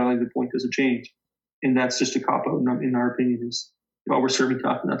same, and the value of the point doesn't change. And that's just a cop out, in our opinion. Is we're serving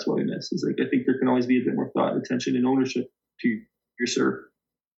tough, and that's why we miss. Is like, I think there can always be a bit more thought, attention, and ownership to your serve.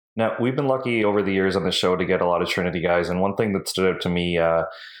 Now, we've been lucky over the years on the show to get a lot of Trinity guys, and one thing that stood out to me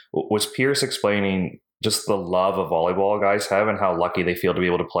was Pierce explaining just the love of volleyball guys have and how lucky they feel to be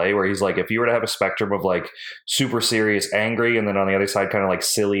able to play, where he's like, if you were to have a spectrum of like super serious, angry, and then on the other side kind of like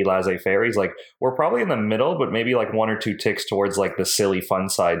silly, laissez-faire, he's like, we're probably in the middle, but maybe like 1 or 2 ticks towards like the silly fun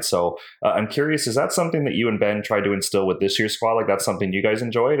side. So I'm curious, is that something that you and Ben tried to instill with this year's squad? Like, that's something you guys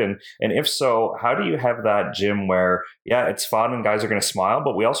enjoyed? And if so, how do you have that gym where, yeah, it's fun and guys are going to smile,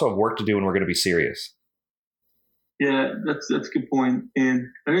 but we also have work to do and we're going to be serious? Yeah, that's a good point. And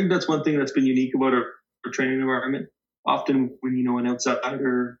I think that's one thing that's been unique about our training environment. Often when, an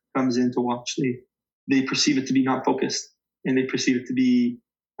outsider comes in to watch, they perceive it to be not focused, and they perceive it to be,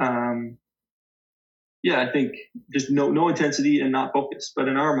 I think just no intensity and not focused. But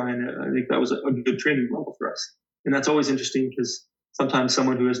in our mind, I think that was a good training level for us. And that's always interesting, because sometimes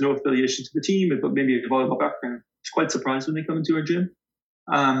someone who has no affiliation to the team, but maybe a volleyball background, is quite surprised when they come into our gym.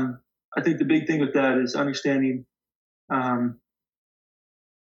 I think the big thing with that is understanding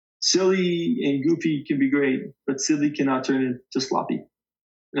silly and goofy can be great, but silly cannot turn into sloppy.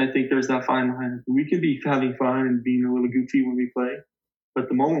 And I think there's that fine line. We can be having fun and being a little goofy when we play, but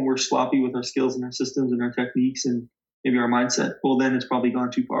the moment we're sloppy with our skills and our systems and our techniques and maybe our mindset, well, then it's probably gone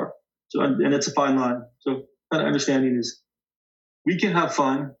too far. So, and it's a fine line. So kind of understanding is we can have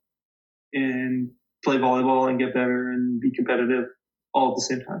fun and play volleyball and get better and be competitive all at the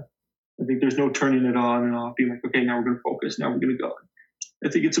same time. I think there's no turning it on and off, being like, okay, now we're going to focus, now we're going to go. I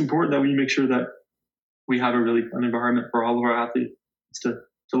think it's important that we make sure that we have a really fun environment for all of our athletes to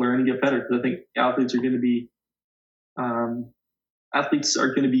learn and get better. Because I think athletes are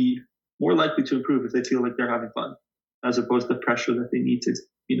going to be more likely to improve if they feel like they're having fun, as opposed to the pressure that they need to,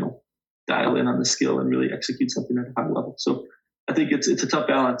 dial in on the skill and really execute something at a high level. So I think it's a tough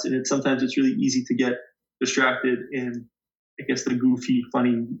balance, and sometimes it's really easy to get distracted in, I guess, the goofy,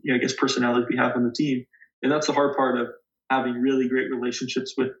 funny, personalities we have on the team. And that's the hard part of having really great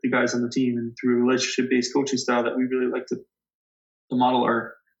relationships with the guys on the team, and through a relationship-based coaching style that we really like to model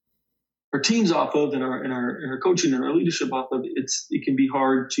teams off of, and our coaching and our leadership off of, it can be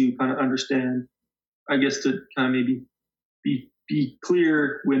hard to kind of understand, I guess, to kind of maybe be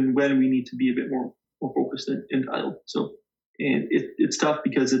clear when we need to be a bit more focused and dialed. So, and it's tough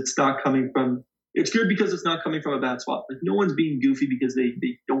because it's not coming from. It's good because it's not coming from a bad spot. Like, no one's being goofy because they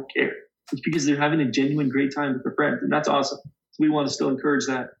don't care. It's because they're having a genuine great time with their friends, and that's awesome. So we want to still encourage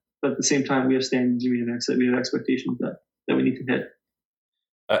that, but at the same time, we have standards, we have expectations that we need to hit.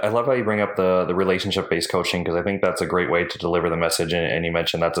 I love how you bring up the relationship-based coaching, because I think that's a great way to deliver the message. And you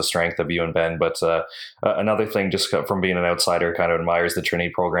mentioned that's a strength of you and Ben. But another thing, just from being an outsider, kind of admires the Trinity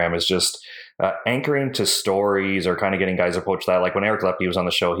program, is just anchoring to stories, or kind of getting guys approach that. Like when Eric Lepke was on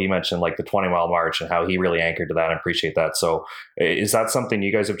the show, he mentioned like the 20-mile march and how he really anchored to that. I appreciate that. So is that something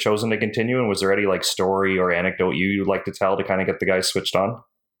you guys have chosen to continue? And was there any like story or anecdote you'd like to tell to kind of get the guys switched on?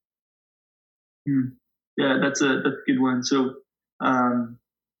 Yeah, that's a good one. So,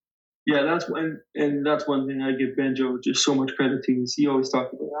 yeah, that's one thing I give Benjo just so much credit to, is he always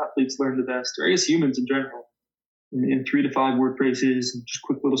talked about athletes learn the best, or I guess humans in general, in 3 to 5 word phrases and just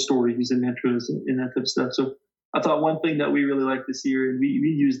quick little stories and mantras and that type of stuff. So I thought one thing that we really liked this year, and we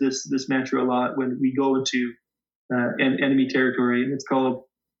use this mantra a lot when we go into enemy territory, and it's called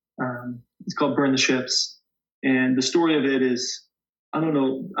Burn the Ships. And the story of it is, I don't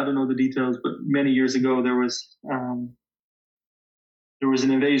know the details, but many years ago there was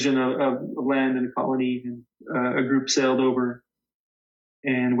an invasion of land in a colony, and a group sailed over.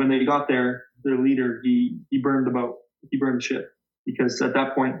 And when they got there, their leader, he burned the boat. He burned the ship, because at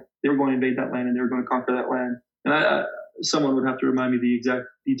that point they were going to invade that land and they were going to conquer that land. And someone would have to remind me the exact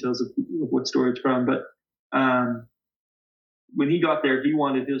details of what story it's from. But when he got there, he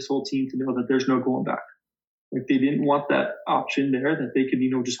wanted his whole team to know that there's no going back. Like, they didn't want that option there, that they could,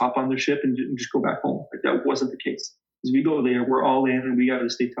 just hop on their ship and just go back home. Like, that wasn't the case. As we go there, we're all in, and we got to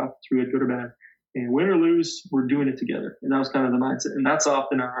stay tough through it, good or bad. And win or lose, we're doing it together. And that was kind of the mindset. And that's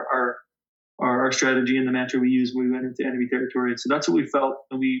often our strategy and the mantra we use when we went into enemy territory. So that's what we felt.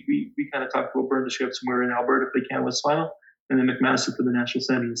 And we kind of talked about burn the ships when we were in Alberta for the Canada final, and then McMaster for the national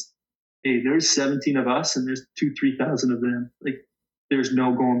semis. Hey, there's 17 of us, and there's 3,000 of them. Like, there's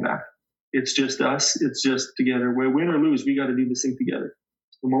no going back. It's just us. It's just together. Win or lose, we got to do this thing together.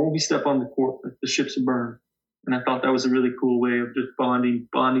 So the moment we step on the court, like, the ships will burn. And I thought that was a really cool way of just bonding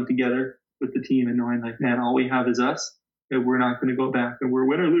together with the team, and knowing, like, man, all we have is us, and we're not going to go back. And we're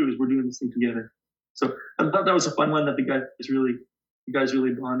win or lose, we're doing this thing together. So I thought that was a fun one that the guys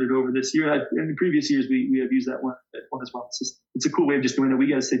really bonded over this year. In the previous years, we have used that one as well. It's a cool way of just doing it. We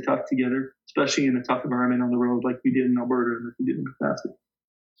got to stay tough together, especially in a tough environment on the road, like we did in Alberta and like we did in McMaster.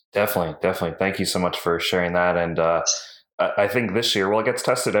 Definitely. Thank you so much for sharing that. And I think this year, well, it gets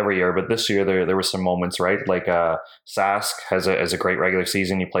tested every year, but this year there were some moments, right? Like Sask has a great regular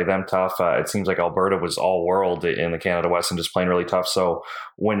season. You play them tough. It seems like Alberta was all world in the Canada West and just playing really tough. So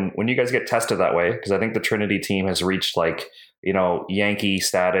when you guys get tested that way, because I think the Trinity team has reached like, Yankee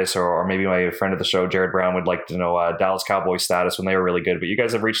status, or maybe my friend of the show, Jared Brown, would like to know Dallas Cowboys status when they were really good. But you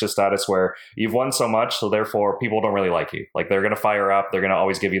guys have reached a status where you've won so much, so therefore people don't really like you. Like, they're going to fire up. They're going to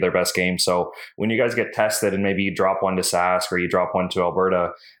always give you their best game. So when you guys get tested and maybe you drop one to Sask or you drop one to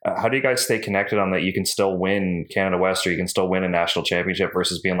Alberta, how do you guys stay connected on that? You can still win Canada West, or you can still win a national championship,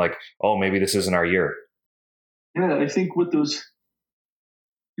 versus being like, oh, maybe this isn't our year. Yeah, I think with those,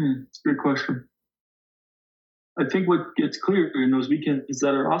 it's a great question. I think what gets clear in those weekends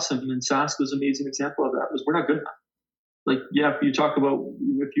that are awesome, and Sask was an amazing example of that, was we're not good enough. Like, yeah, if you talk about,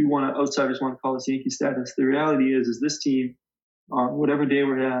 if outsiders want to call us Yankee status, the reality is this team, whatever day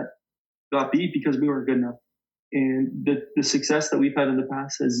we're at, got beat because we weren't good enough. And the success that we've had in the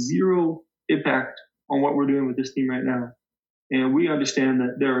past has zero impact on what we're doing with this team right now. And we understand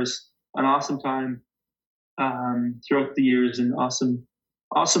that there is an awesome time throughout the years, and awesome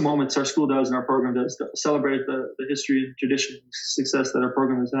moments our school does and our program does to celebrate the history and tradition and success that our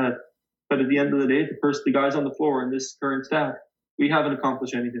program has had. But at the end of the day, the guys on the floor in this current staff, we haven't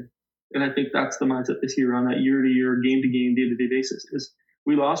accomplished anything. And I think that's the mindset this year, on that year-to-year, game-to-game, day-to-day basis, is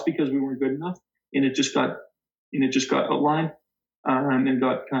we lost because we weren't good enough, and it just got outlined and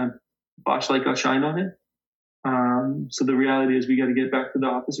got kind of flashlight got shined on it. So the reality is we got to get back to the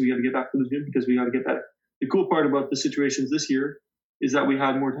office. We got to get back to the gym, because we got to get better. The cool part about the situations this year is that we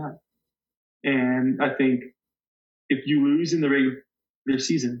have more time. And I think if you lose in the regular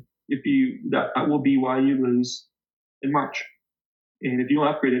season, that will be why you lose in March. And if you don't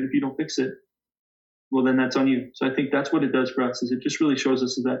upgrade it, if you don't fix it, well, then that's on you. So I think that's what it does for us, is it just really shows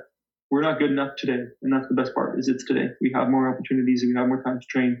us that we're not good enough today. And that's the best part, is it's today. We have more opportunities, and we have more time to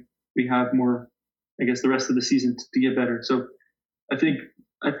train. We have more, I guess, the rest of the season to get better. So I think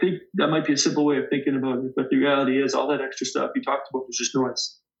I think that might be a simple way of thinking about it, but the reality is all that extra stuff you talked about was just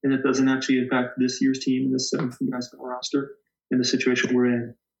noise, and it doesn't actually impact this year's team and this 17 guys on the roster. And the situation we're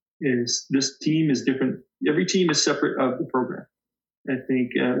in is this team is different. Every team is separate of the program. I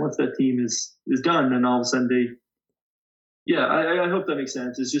think once that team is done, then all of a sudden I hope that makes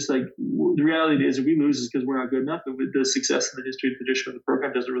sense. It's just like the reality is if we lose, it's because we're not good enough. And with the success and the history and tradition of the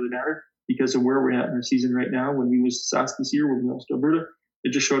program doesn't really matter because of where we're at in our season right now. When we lose to Sask this year, when we lost to Alberta,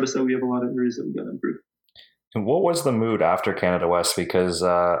 it just showed us that we have a lot of areas that we got to improve. And what was the mood after Canada West? Because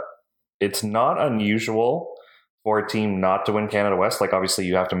it's not unusual for a team not to win Canada West. Like, obviously,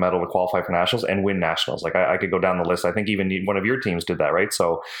 you have to medal to qualify for nationals and win nationals. Like, I could go down the list. I think even one of your teams did that, right?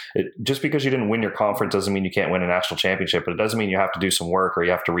 So just because you didn't win your conference doesn't mean you can't win a national championship, but it doesn't mean you have to do some work or you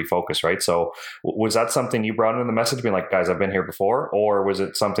have to refocus, right? So was that something you brought in the message, being like, guys, I've been here before? Or was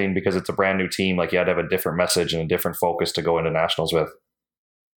it something because it's a brand new team, like you had to have a different message and a different focus to go into nationals with?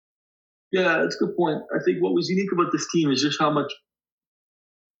 Yeah, that's a good point. I think what was unique about this team is just how much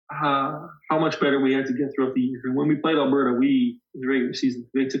better we had to get throughout the year. And when we played Alberta, in the regular season,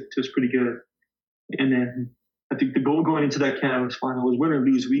 they took it to us pretty good. And then I think the goal going into that Canada West final was win or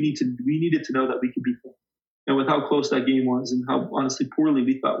lose. We needed to know that we could beat them. And with how close that game was and how honestly poorly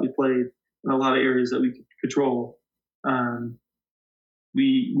we thought we played in a lot of areas that we could control,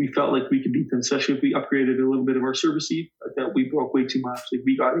 we felt like we could beat them, especially if we upgraded a little bit of our service receive. I thought we broke way too much. Like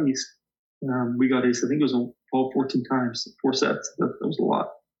we got ace. I think it was 14 times, 4 sets. That was a lot.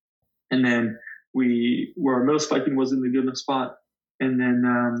 And then where our middle spiking wasn't in a good enough spot. And then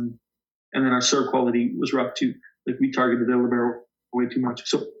our serve quality was rough too. Like we targeted the libero way too much.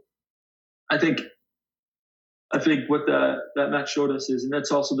 So I think what that match showed us is, and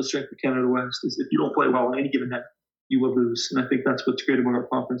that's also the strength of Canada West, is if you don't play well on any given night, you will lose. And I think that's what's great about our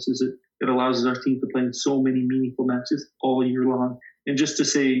conference is it allows our team to play in so many meaningful matches all year long. And just to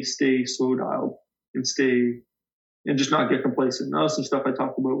stay slow dialed and just not get complacent. And that was some stuff I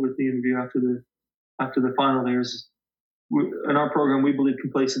talked about with the interview after the final. In our program, we believe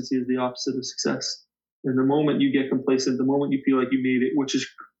complacency is the opposite of success. And the moment you get complacent, the moment you feel like you made it, which is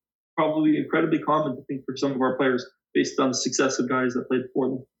probably incredibly common to think for some of our players based on the success of guys that played before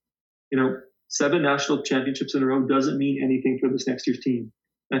them. 7 national championships in a row doesn't mean anything for this next year's team.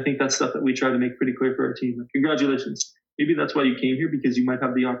 And I think that's stuff that we try to make pretty clear for our team. Like, congratulations. Maybe that's why you came here, because you might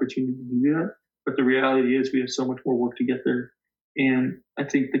have the opportunity to do that. But the reality is we have so much more work to get there. And I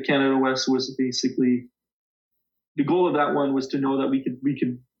think the Canada West was basically the goal of that one was to know that we could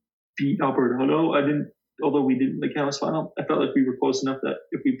beat Alberta. Although we didn't the Canada West final, I felt like we were close enough that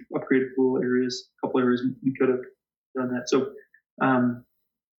if we upgraded a couple areas, we could have done that. So,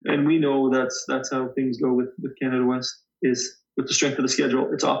 and we know that's how things go with Canada West is with the strength of the schedule.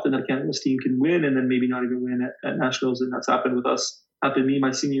 It's often that a Canada West team can win and then maybe not even win at nationals, and that's happened with us. Happened to me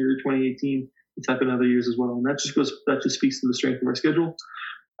my senior year, 2018. It's happened other years as well. And that just speaks to the strength of our schedule.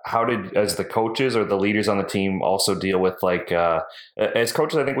 How did, as the coaches or the leaders on the team, also deal with as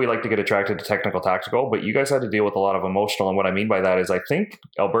coaches, I think we like to get attracted to technical tactical, but you guys had to deal with a lot of emotional. And what I mean by that is I think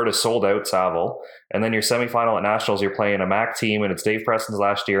Alberta sold out Saville, and then your semifinal at nationals, you're playing a MAC team and it's Dave Preston's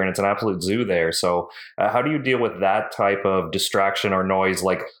last year and it's an absolute zoo there. So how do you deal with that type of distraction or noise,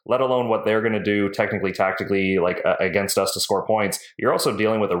 like let alone what they're going to do technically, tactically, against us to score points? You're also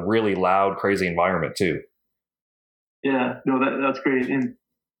dealing with a really loud, crazy environment too. Yeah, no, that's great. And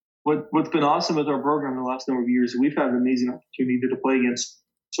what's been awesome with our program in the last number of years, we've had an amazing opportunity to play against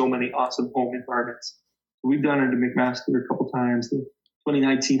so many awesome home environments. We've done it in McMaster a couple times. The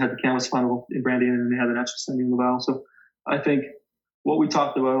 2019 had the Canvas final in Brandon, and they had the national semi in Laval. So I think what we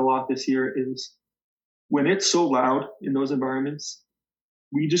talked about a lot this year is when it's so loud in those environments,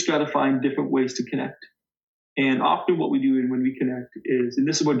 we just got to find different ways to connect. And often what we do when we connect is, and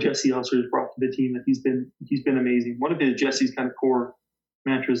this is what Jesse Elser has brought to the team, that he's been amazing. One of Jesse's kind of core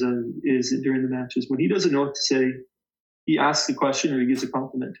mantras is during the matches, when he doesn't know what to say, he asks a question or he gives a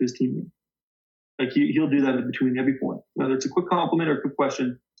compliment to his teammate. Like he'll do that in between every point, whether it's a quick compliment or a quick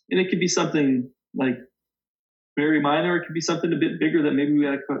question. And it could be something like very minor. It could be something a bit bigger that maybe we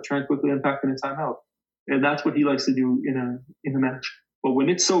got to try and quickly unpack in a timeout. And that's what he likes to do in a match. But when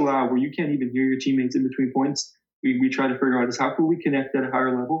it's so loud where you can't even hear your teammates in between points, we try to figure out is how can we connect at a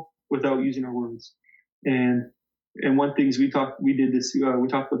higher level without using our words. And one thing we talked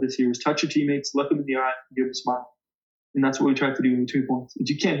about this year was touch your teammates, look them in the eye, and give them a smile. And that's what we tried to do in between points. But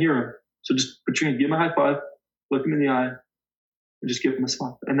you can't hear them, so just put your hand, give them a high five, look them in the eye, and just give them a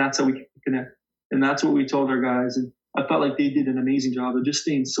smile. And that's how we can connect. And that's what we told our guys. And I felt like they did an amazing job of just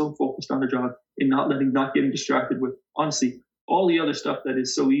staying so focused on their job and not getting distracted with, honestly, all the other stuff that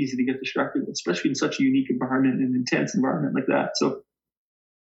is so easy to get distracted with, especially in such a unique environment and intense environment like that. So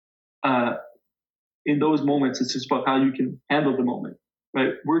in those moments, it's just about how you can handle the moment,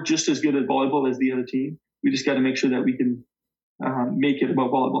 right? We're just as good at volleyball as the other team. We just got to make sure that we can make it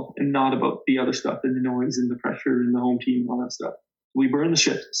about volleyball and not about the other stuff and the noise and the pressure and the home team and all that stuff. We burn the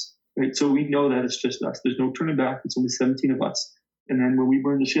ships, right? So we know that it's just us. There's no turning back. It's only 17 of us. And then when we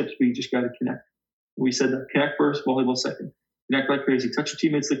burn the ships, we just got to connect. We said that connect first, volleyball second. Connect like crazy. Touch your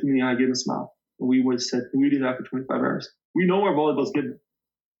teammates, look them in the eye, give them a smile. And we would have said, we do that for 25 hours. We know our volleyball's good.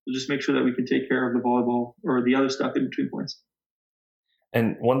 So just make sure that we can take care of the volleyball or the other stuff in between points.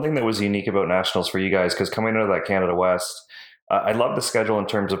 And one thing that was unique about Nationals for you guys, because coming out of that Canada West, I love the schedule in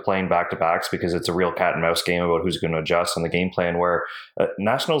terms of playing back-to-backs because it's a real cat and mouse game about who's going to adjust on the game plan, where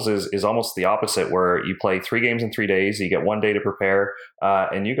Nationals is almost the opposite, where you play 3 games in 3 days, you get 1 day to prepare,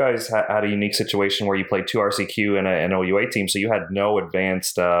 and you guys had a unique situation where you played 2 RCQ and an OUA team, so you had no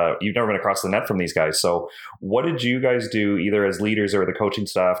advanced, you've never been across the net from these guys. So what did you guys do, either as leaders or the coaching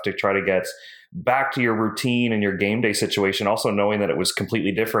staff, to try to get back to your routine and your game day situation, also knowing that it was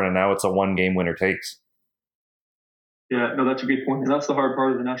completely different and now it's a 1-game winner takes? Yeah, no, that's a great point. And that's the hard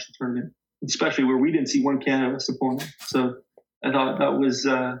part of the national tournament, especially where we didn't see one Canada West opponent. So I thought that was,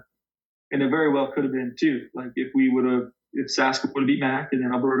 and it very well could have been too. Like if Sask would have beat Mac and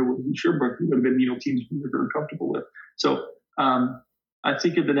then Alberta would have beat Sherbrooke, it would have been, teams we were very comfortable with. So I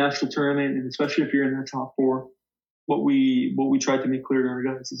think of the national tournament, and especially if you're in that top 4, what we tried to make clear to our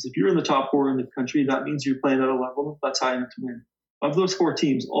guys is if you're in the top 4 in the country, that means you're playing at a level that's high enough to win. Of those 4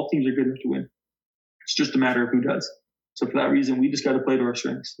 teams, all teams are good enough to win. It's just a matter of who does. So for that reason, we just got to play to our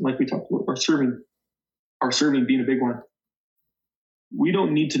strengths. Like we talked about, our serving being a big one. We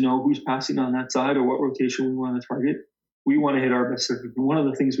don't need to know who's passing on that side or what rotation we want to target. We want to hit our best serve. And one of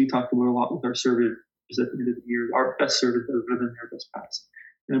the things we talked about a lot with our serve is at the end of the year, our best serve is better than their best pass.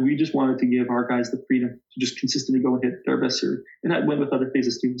 And we just wanted to give our guys the freedom to just consistently go and hit their best serve. And that went with other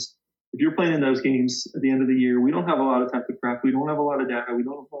phases too. If you're playing in those games at the end of the year, we don't have a lot of time to prep. We don't have a lot of data. We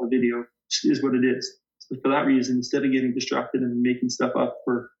don't have a lot of video. It just is what it is. So for that reason, instead of getting distracted and making stuff up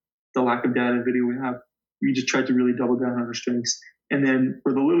for the lack of data and video we have, we just tried to really double down on our strengths. And then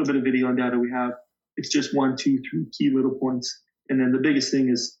for the little bit of video and data we have, it's just 1, 2, 3 key little points. And then the biggest thing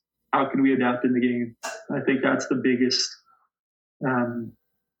is, how can we adapt in the game? I think that's the biggest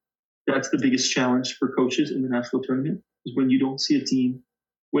challenge for coaches in the national tournament, is when you don't see a team.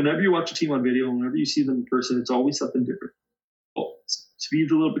 Whenever you watch a team on video, whenever you see them in person, it's always something different.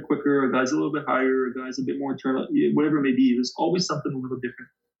 Speed's a little bit quicker, a guy's a little bit higher, a guy's a bit more internal, whatever it may be. There's always something a little different.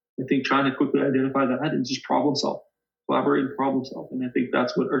 I think trying to quickly identify that and just problem solve, collaborate and problem solve. And I think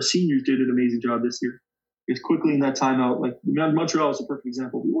that's what our seniors did an amazing job this year. Is quickly in that timeout, like Montreal is a perfect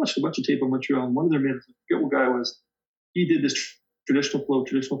example. We watched a bunch of tape on Montreal, and one of their minutes, I forget what guy it was, he did this traditional flow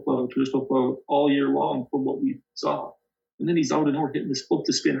all year long from what we saw. And then he's out and over hitting this flip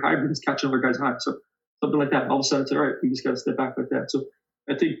to spin hybrid, he's catching other guys high. So something like that. All of a sudden, it's all right. We just got to step back like that. So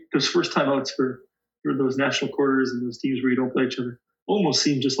I think those first timeouts for those national quarters and those teams where you don't play each other almost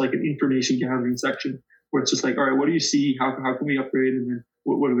seem just like an information gathering section where it's just like, all right, what do you see? How can we upgrade? And then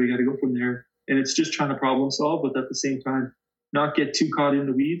what do we got to go from there? And it's just trying to problem solve, but at the same time, not get too caught in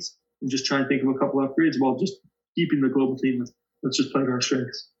the weeds and just try and think of a couple upgrades while just keeping the global team. Let's just play to our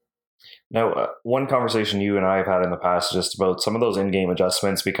strengths. Now, one conversation you and I have had in the past just about some of those in-game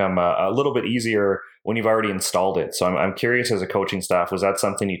adjustments become a little bit easier when you've already installed it. So I'm curious, as a coaching staff, was that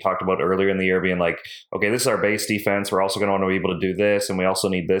something you talked about earlier in the year, being like, okay, this is our base defense. We're also going to want to be able to do this, and we also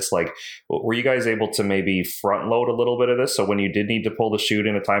need this. Like, were you guys able to maybe front load a little bit of this? So when you did need to pull the shoot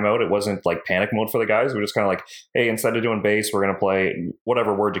in a timeout, it wasn't like panic mode for the guys. We're just kind of like, hey, instead of doing base, we're going to play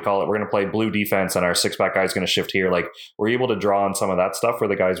whatever word you call it. We're going to play blue defense, and our 6-back guy's going to shift here. Like, were you able to draw on some of that stuff where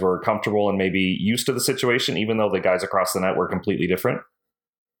the guys were comfortable and maybe used to the situation, even though the guys across the net were completely different?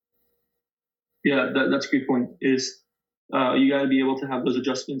 Yeah, that's a good point. Is you got to be able to have those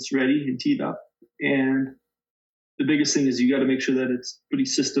adjustments ready and teed up. And the biggest thing is you got to make sure that it's pretty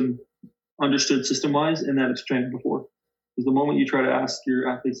understood system-wise, and that it's trained before. Because the moment you try to ask your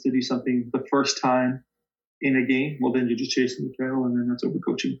athletes to do something the first time in a game, well, then you're just chasing the trail, and then that's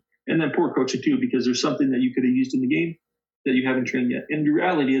overcoaching. And then poor coaching too, because there's something that you could have used in the game that you haven't trained yet. And the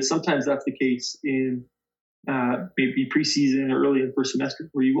reality is sometimes that's the case in maybe preseason or early in the first semester,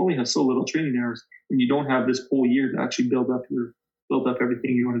 where you only have so little training hours and you don't have this whole year to actually build up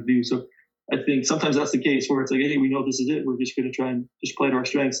everything you want to do. So I think sometimes that's the case where it's like, hey, we know this is it. We're just going to try and just play to our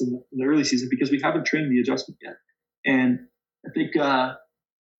strengths in the early season because we haven't trained the adjustment yet. And I think,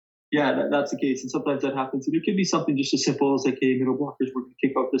 that's the case. And sometimes that happens. And it could be something just as simple as like, hey, middle blockers, we're going to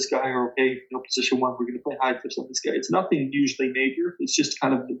kick out this guy, or hey, position 1, we're going to play high fish on this guy. It's nothing usually major. It's just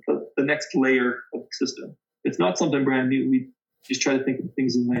kind of the next layer of the system. It's not something brand new. just try to think of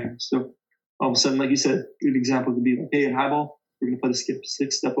things in layers. So all of a sudden, like you said, a good example could be like, hey, in high ball, we're going to play the skip,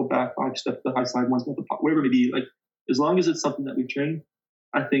 6 step up back, 5 step to the high side, 1 step up, whatever it may be. Like, as long as it's something that we train,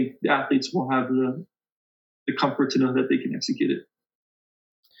 I think the athletes will have the comfort to know that they can execute it.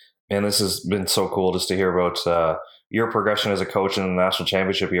 Man, this has been so cool just to hear about your progression as a coach in the national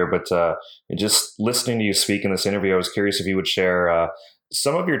championship year. But just listening to you speak in this interview, I was curious if you would share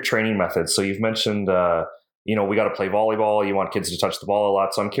some of your training methods. So you've mentioned, we got to play volleyball. You want kids to touch the ball a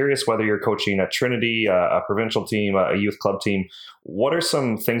lot. So I'm curious whether you're coaching at Trinity, a provincial team, a youth club team. What are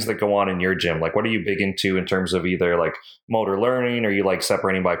some things that go on in your gym? Like, what are you big into in terms of either like motor learning, or you like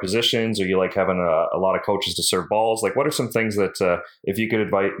separating by positions, or you like having a lot of coaches to serve balls? Like, what are some things that if you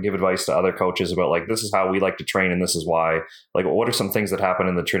could give advice to other coaches about, like, this is how we like to train and this is why, like, what are some things that happen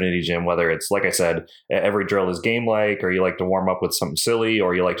in the Trinity gym, whether it's, like I said, every drill is game-like, or you like to warm up with something silly,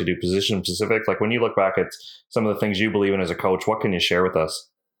 or you like to do position specific? Like, when you look back at some of the things you believe in as a coach, what can you share with us?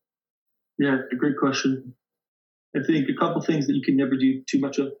 Yeah, a great question. I think a couple things that you can never do too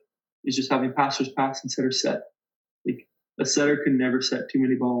much of is just having passers pass and setters set. Like, a setter can never set too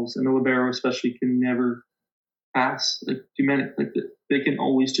many balls, and a libero especially can never pass like too many. Like, they can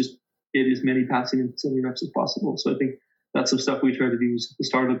always just get as many passing and setting reps as possible. So I think that's some stuff we try to do is at the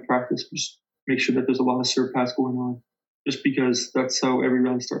start of the practice, just make sure that there's a lot of serve pass going on, just because that's how every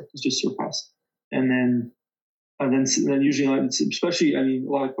rally starts, is just serve pass. And then usually, especially, I mean, a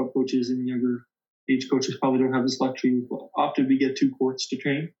lot of club coaches and younger age coaches probably don't have this luxury. Often we get 2 courts to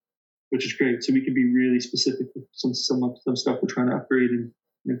train, which is great. So we can be really specific with some stuff we're trying to upgrade and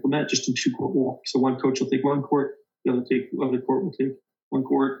implement just in 2 court walk. So one coach will take 1 court, the other court will take 1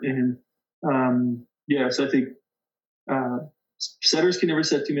 court. And so I think setters can never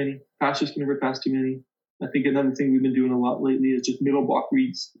set too many, passers can never pass too many. I think another thing we've been doing a lot lately is just middle block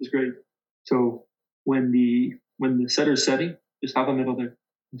reads is great. So when the setter's setting, just have a middle there.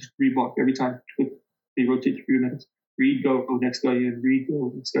 Just read block every time. They rotate 3 minutes. Read, go, next guy in. Read,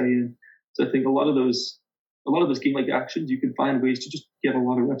 go, next guy in. So I think a lot of those game-like actions, you can find ways to just get a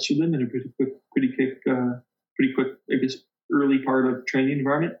lot of reps for them in a pretty quick, I guess, early part of training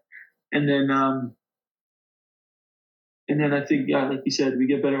environment. And then I think, like you said, we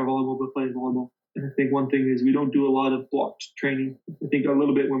get better at volleyball by playing volleyball. And I think one thing is we don't do a lot of blocked training. I think a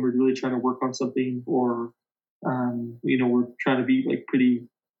little bit when we're really trying to work on something, or we're trying to be like pretty,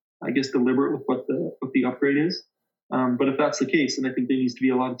 I guess, deliberate with what the upgrade is. But if that's the case, then I think there needs to be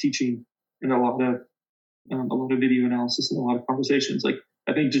a lot of teaching and a lot of video analysis and a lot of conversations. Like,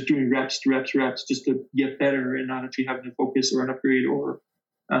 I think just doing reps just to get better and not actually having to focus or an upgrade or,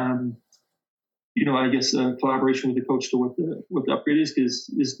 I guess collaboration with the coach to what the upgrade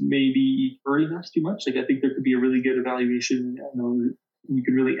is maybe hurting us too much. Like, I think there could be a really good evaluation. You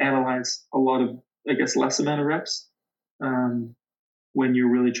can really analyze a lot of, I guess, less amount of reps when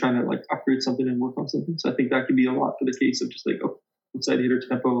you're really trying to like upgrade something and work on something. So I think that could be a lot for the case of just like, outside hitter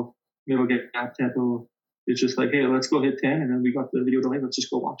tempo, middle gap tempo. It's just like, hey, let's go hit 10, and then we got the video delay. Let's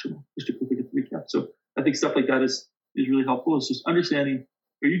just go watch them just to quickly get the recap. So I think stuff like that is really helpful. It's just understanding,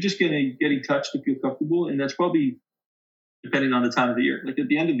 are you just going to get in touch to feel comfortable? And that's probably depending on the time of the year. Like, at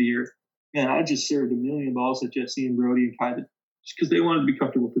the end of the year, man, I just served 1 million balls at Jesse and Brody and Kyden just because they wanted to be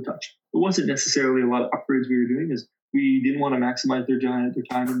comfortable to touch. It wasn't necessarily a lot of upgrades we were doing, is we didn't want to maximize their time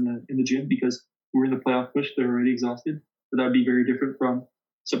in the gym because we're in the playoff push. They're already exhausted. But that would be very different from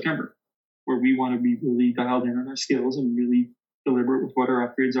September, where we want to be really dialed in on our skills and really deliberate with what our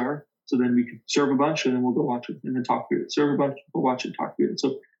upgrades are. So then we can serve a bunch, and then we'll go watch it, and then talk through it. Serve a bunch, go watch it, talk through it.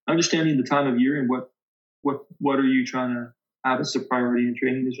 So understanding the time of year and what are you trying to have as a priority in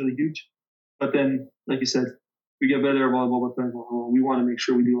training is really huge. But then, like you said, we get better at volleyball with volleyball. We want to make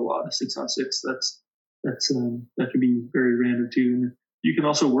sure we do a lot of 6-on-6. That can be very random too. And you can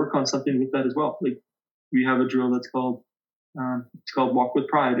also work on something with that as well. Like, we have a drill that's called Walk with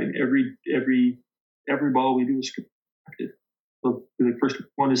Pride, and every ball we do is scripted. So the first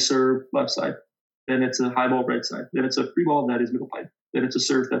one is serve left side, then it's a high ball right side, then it's a free ball that is middle pipe, then it's a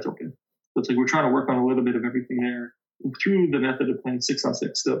serve that's open. So it's like we're trying to work on a little bit of everything there through the method of playing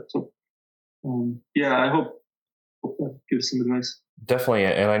 6-on-6 still. So I hope that gives some advice. Definitely.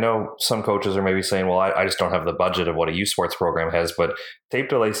 And I know some coaches are maybe saying, well, I just don't have the budget of what a USports program has, but tape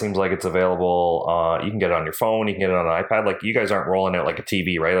delay seems like it's available. You can get it on your phone, you can get it on an iPad. Like, you guys aren't rolling out like a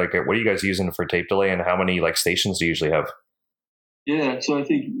TV, right? Like, what are you guys using for tape delay, and how many like stations do you usually have? Yeah, so I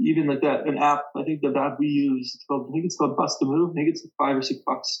think even like that, an app, I think the app we use, I think it's called Bust the Move. I think it's $5 or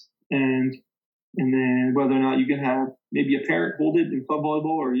 $6. And then whether or not you can have maybe a parent hold it in club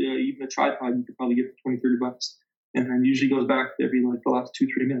volleyball, or even a tripod, you could probably get for $20-$30. And then usually goes back every like the last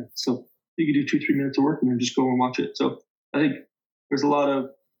 2-3 minutes. So you can do 2-3 minutes of work and then just go and watch it. So I think there's a lot of,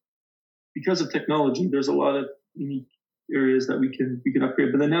 because of technology, there's a lot of unique areas that we can upgrade.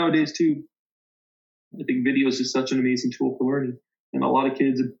 But then nowadays too, I think videos is such an amazing tool for learning, and a lot of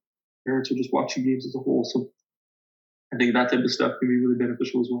kids and parents are just watching games as a whole. So I think that type of stuff can be really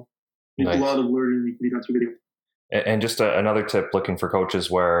beneficial as well. Nice. A lot of learning that can be done through video. And just another tip, looking for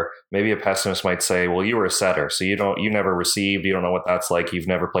coaches where maybe a pessimist might say, well, you were a setter, so you never received, you don't know what that's like, you've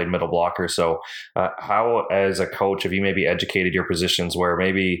never played middle blocker. So how, as a coach, have you maybe educated your positions where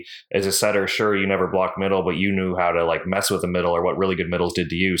maybe as a setter, sure, you never blocked middle, but you knew how to like mess with the middle or what really good middles did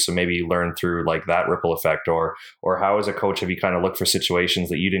to you. So maybe you learned through like that ripple effect, or how as a coach have you kind of looked for situations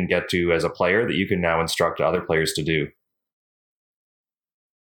that you didn't get to as a player that you can now instruct other players to do?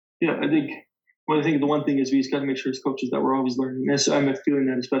 Yeah, I think the one thing is we just got to make sure as coaches that we're always learning. And so I'm feeling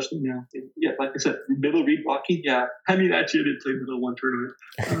that especially now. Yeah, like I said, middle read blocking. Yeah, I mean, actually, I did play middle one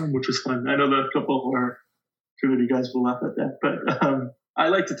tournament, which was fun. I know that a couple of our Trinity guys will laugh at that, but I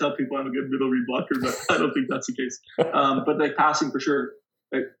like to tell people I'm a good middle read blocker, but I don't think that's the case. But like passing for sure.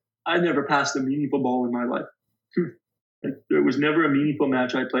 Like, I never passed a meaningful ball in my life. Like, there was never a meaningful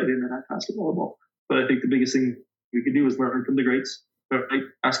match I played in that I passed a volleyball. But I think the biggest thing we could do is learn from the greats. Right?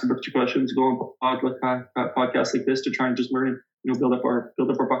 Ask a bunch of questions, go on podcasts like this to try and just learn and build up our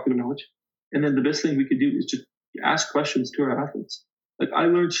bucket of knowledge. And then the best thing we could do is just ask questions to our athletes. Like, I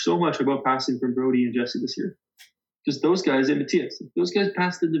learned so much about passing from Brody and Jesse this year. Just those guys and Matthias. Those guys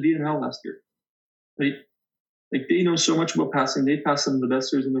passed in the VNL last year. Right? Like, they know so much about passing. They passed some of the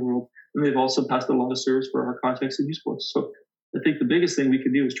best serves in the world, and they've also passed a lot of serves for our context in USports. So I think the biggest thing we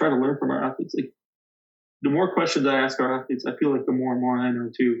can do is try to learn from our athletes. Like, the more questions I ask our athletes, I feel like the more and more I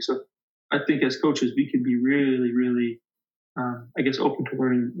know too. So I think as coaches, we can be really, really, open to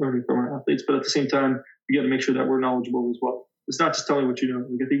learning from our athletes. But at the same time, we got to make sure that we're knowledgeable as well. It's not just telling what you know.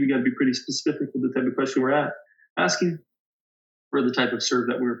 Like, I think we got to be pretty specific with the type of question we're asking for the type of serve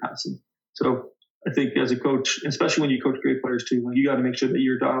that we're passing. So I think as a coach, especially when you coach great players too, like, you got to make sure that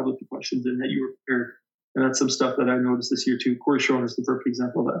you're dialed with the questions and that you were prepared. And that's some stuff that I noticed this year too. Corey Schoen is the perfect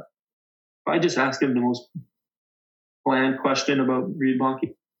example of that. If I just ask him the most bland question about read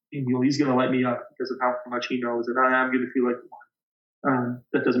blocking, he's going to light me up because of how much he knows, and I'm going to feel like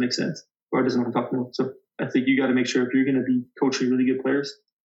that doesn't make sense, or doesn't want to talk to me. So I think you got to make sure if you're going to be coaching really good players,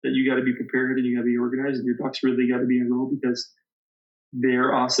 that you got to be prepared and you got to be organized, and your ducks really got to be in a row because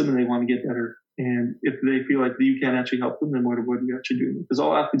they're awesome and they want to get better. And if they feel like you can't actually help them, then what are you actually doing? Because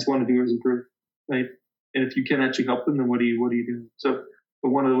all athletes want to do is improve, right? And if you can't actually help them, then what are you doing? So. But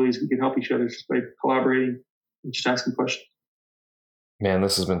one of the ways we can help each other is just by collaborating and just asking questions. Man,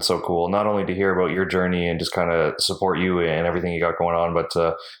 this has been so cool. Not only to hear about your journey and just kind of support you and everything you got going on, but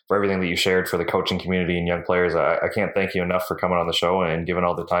for everything that you shared for the coaching community and young players. I can't thank you enough for coming on the show and giving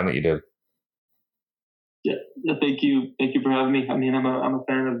all the time that you did. Yeah, thank you for having me. I mean, I'm a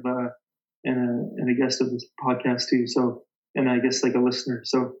fan of and a guest of this podcast too. So, and I guess like a listener.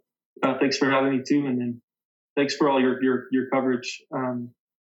 So, thanks for having me too, and then. Thanks for all your coverage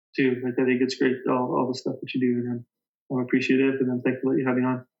too. Like, I think it's great, all the stuff that you do, and I'm appreciative, and I'm thankful that you have me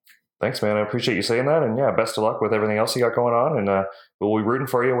on. Thanks, man. I appreciate you saying that, and yeah, best of luck with everything else you got going on, and we'll be rooting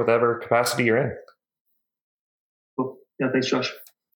for you with whatever capacity you're in. Cool. Yeah, thanks, Josh.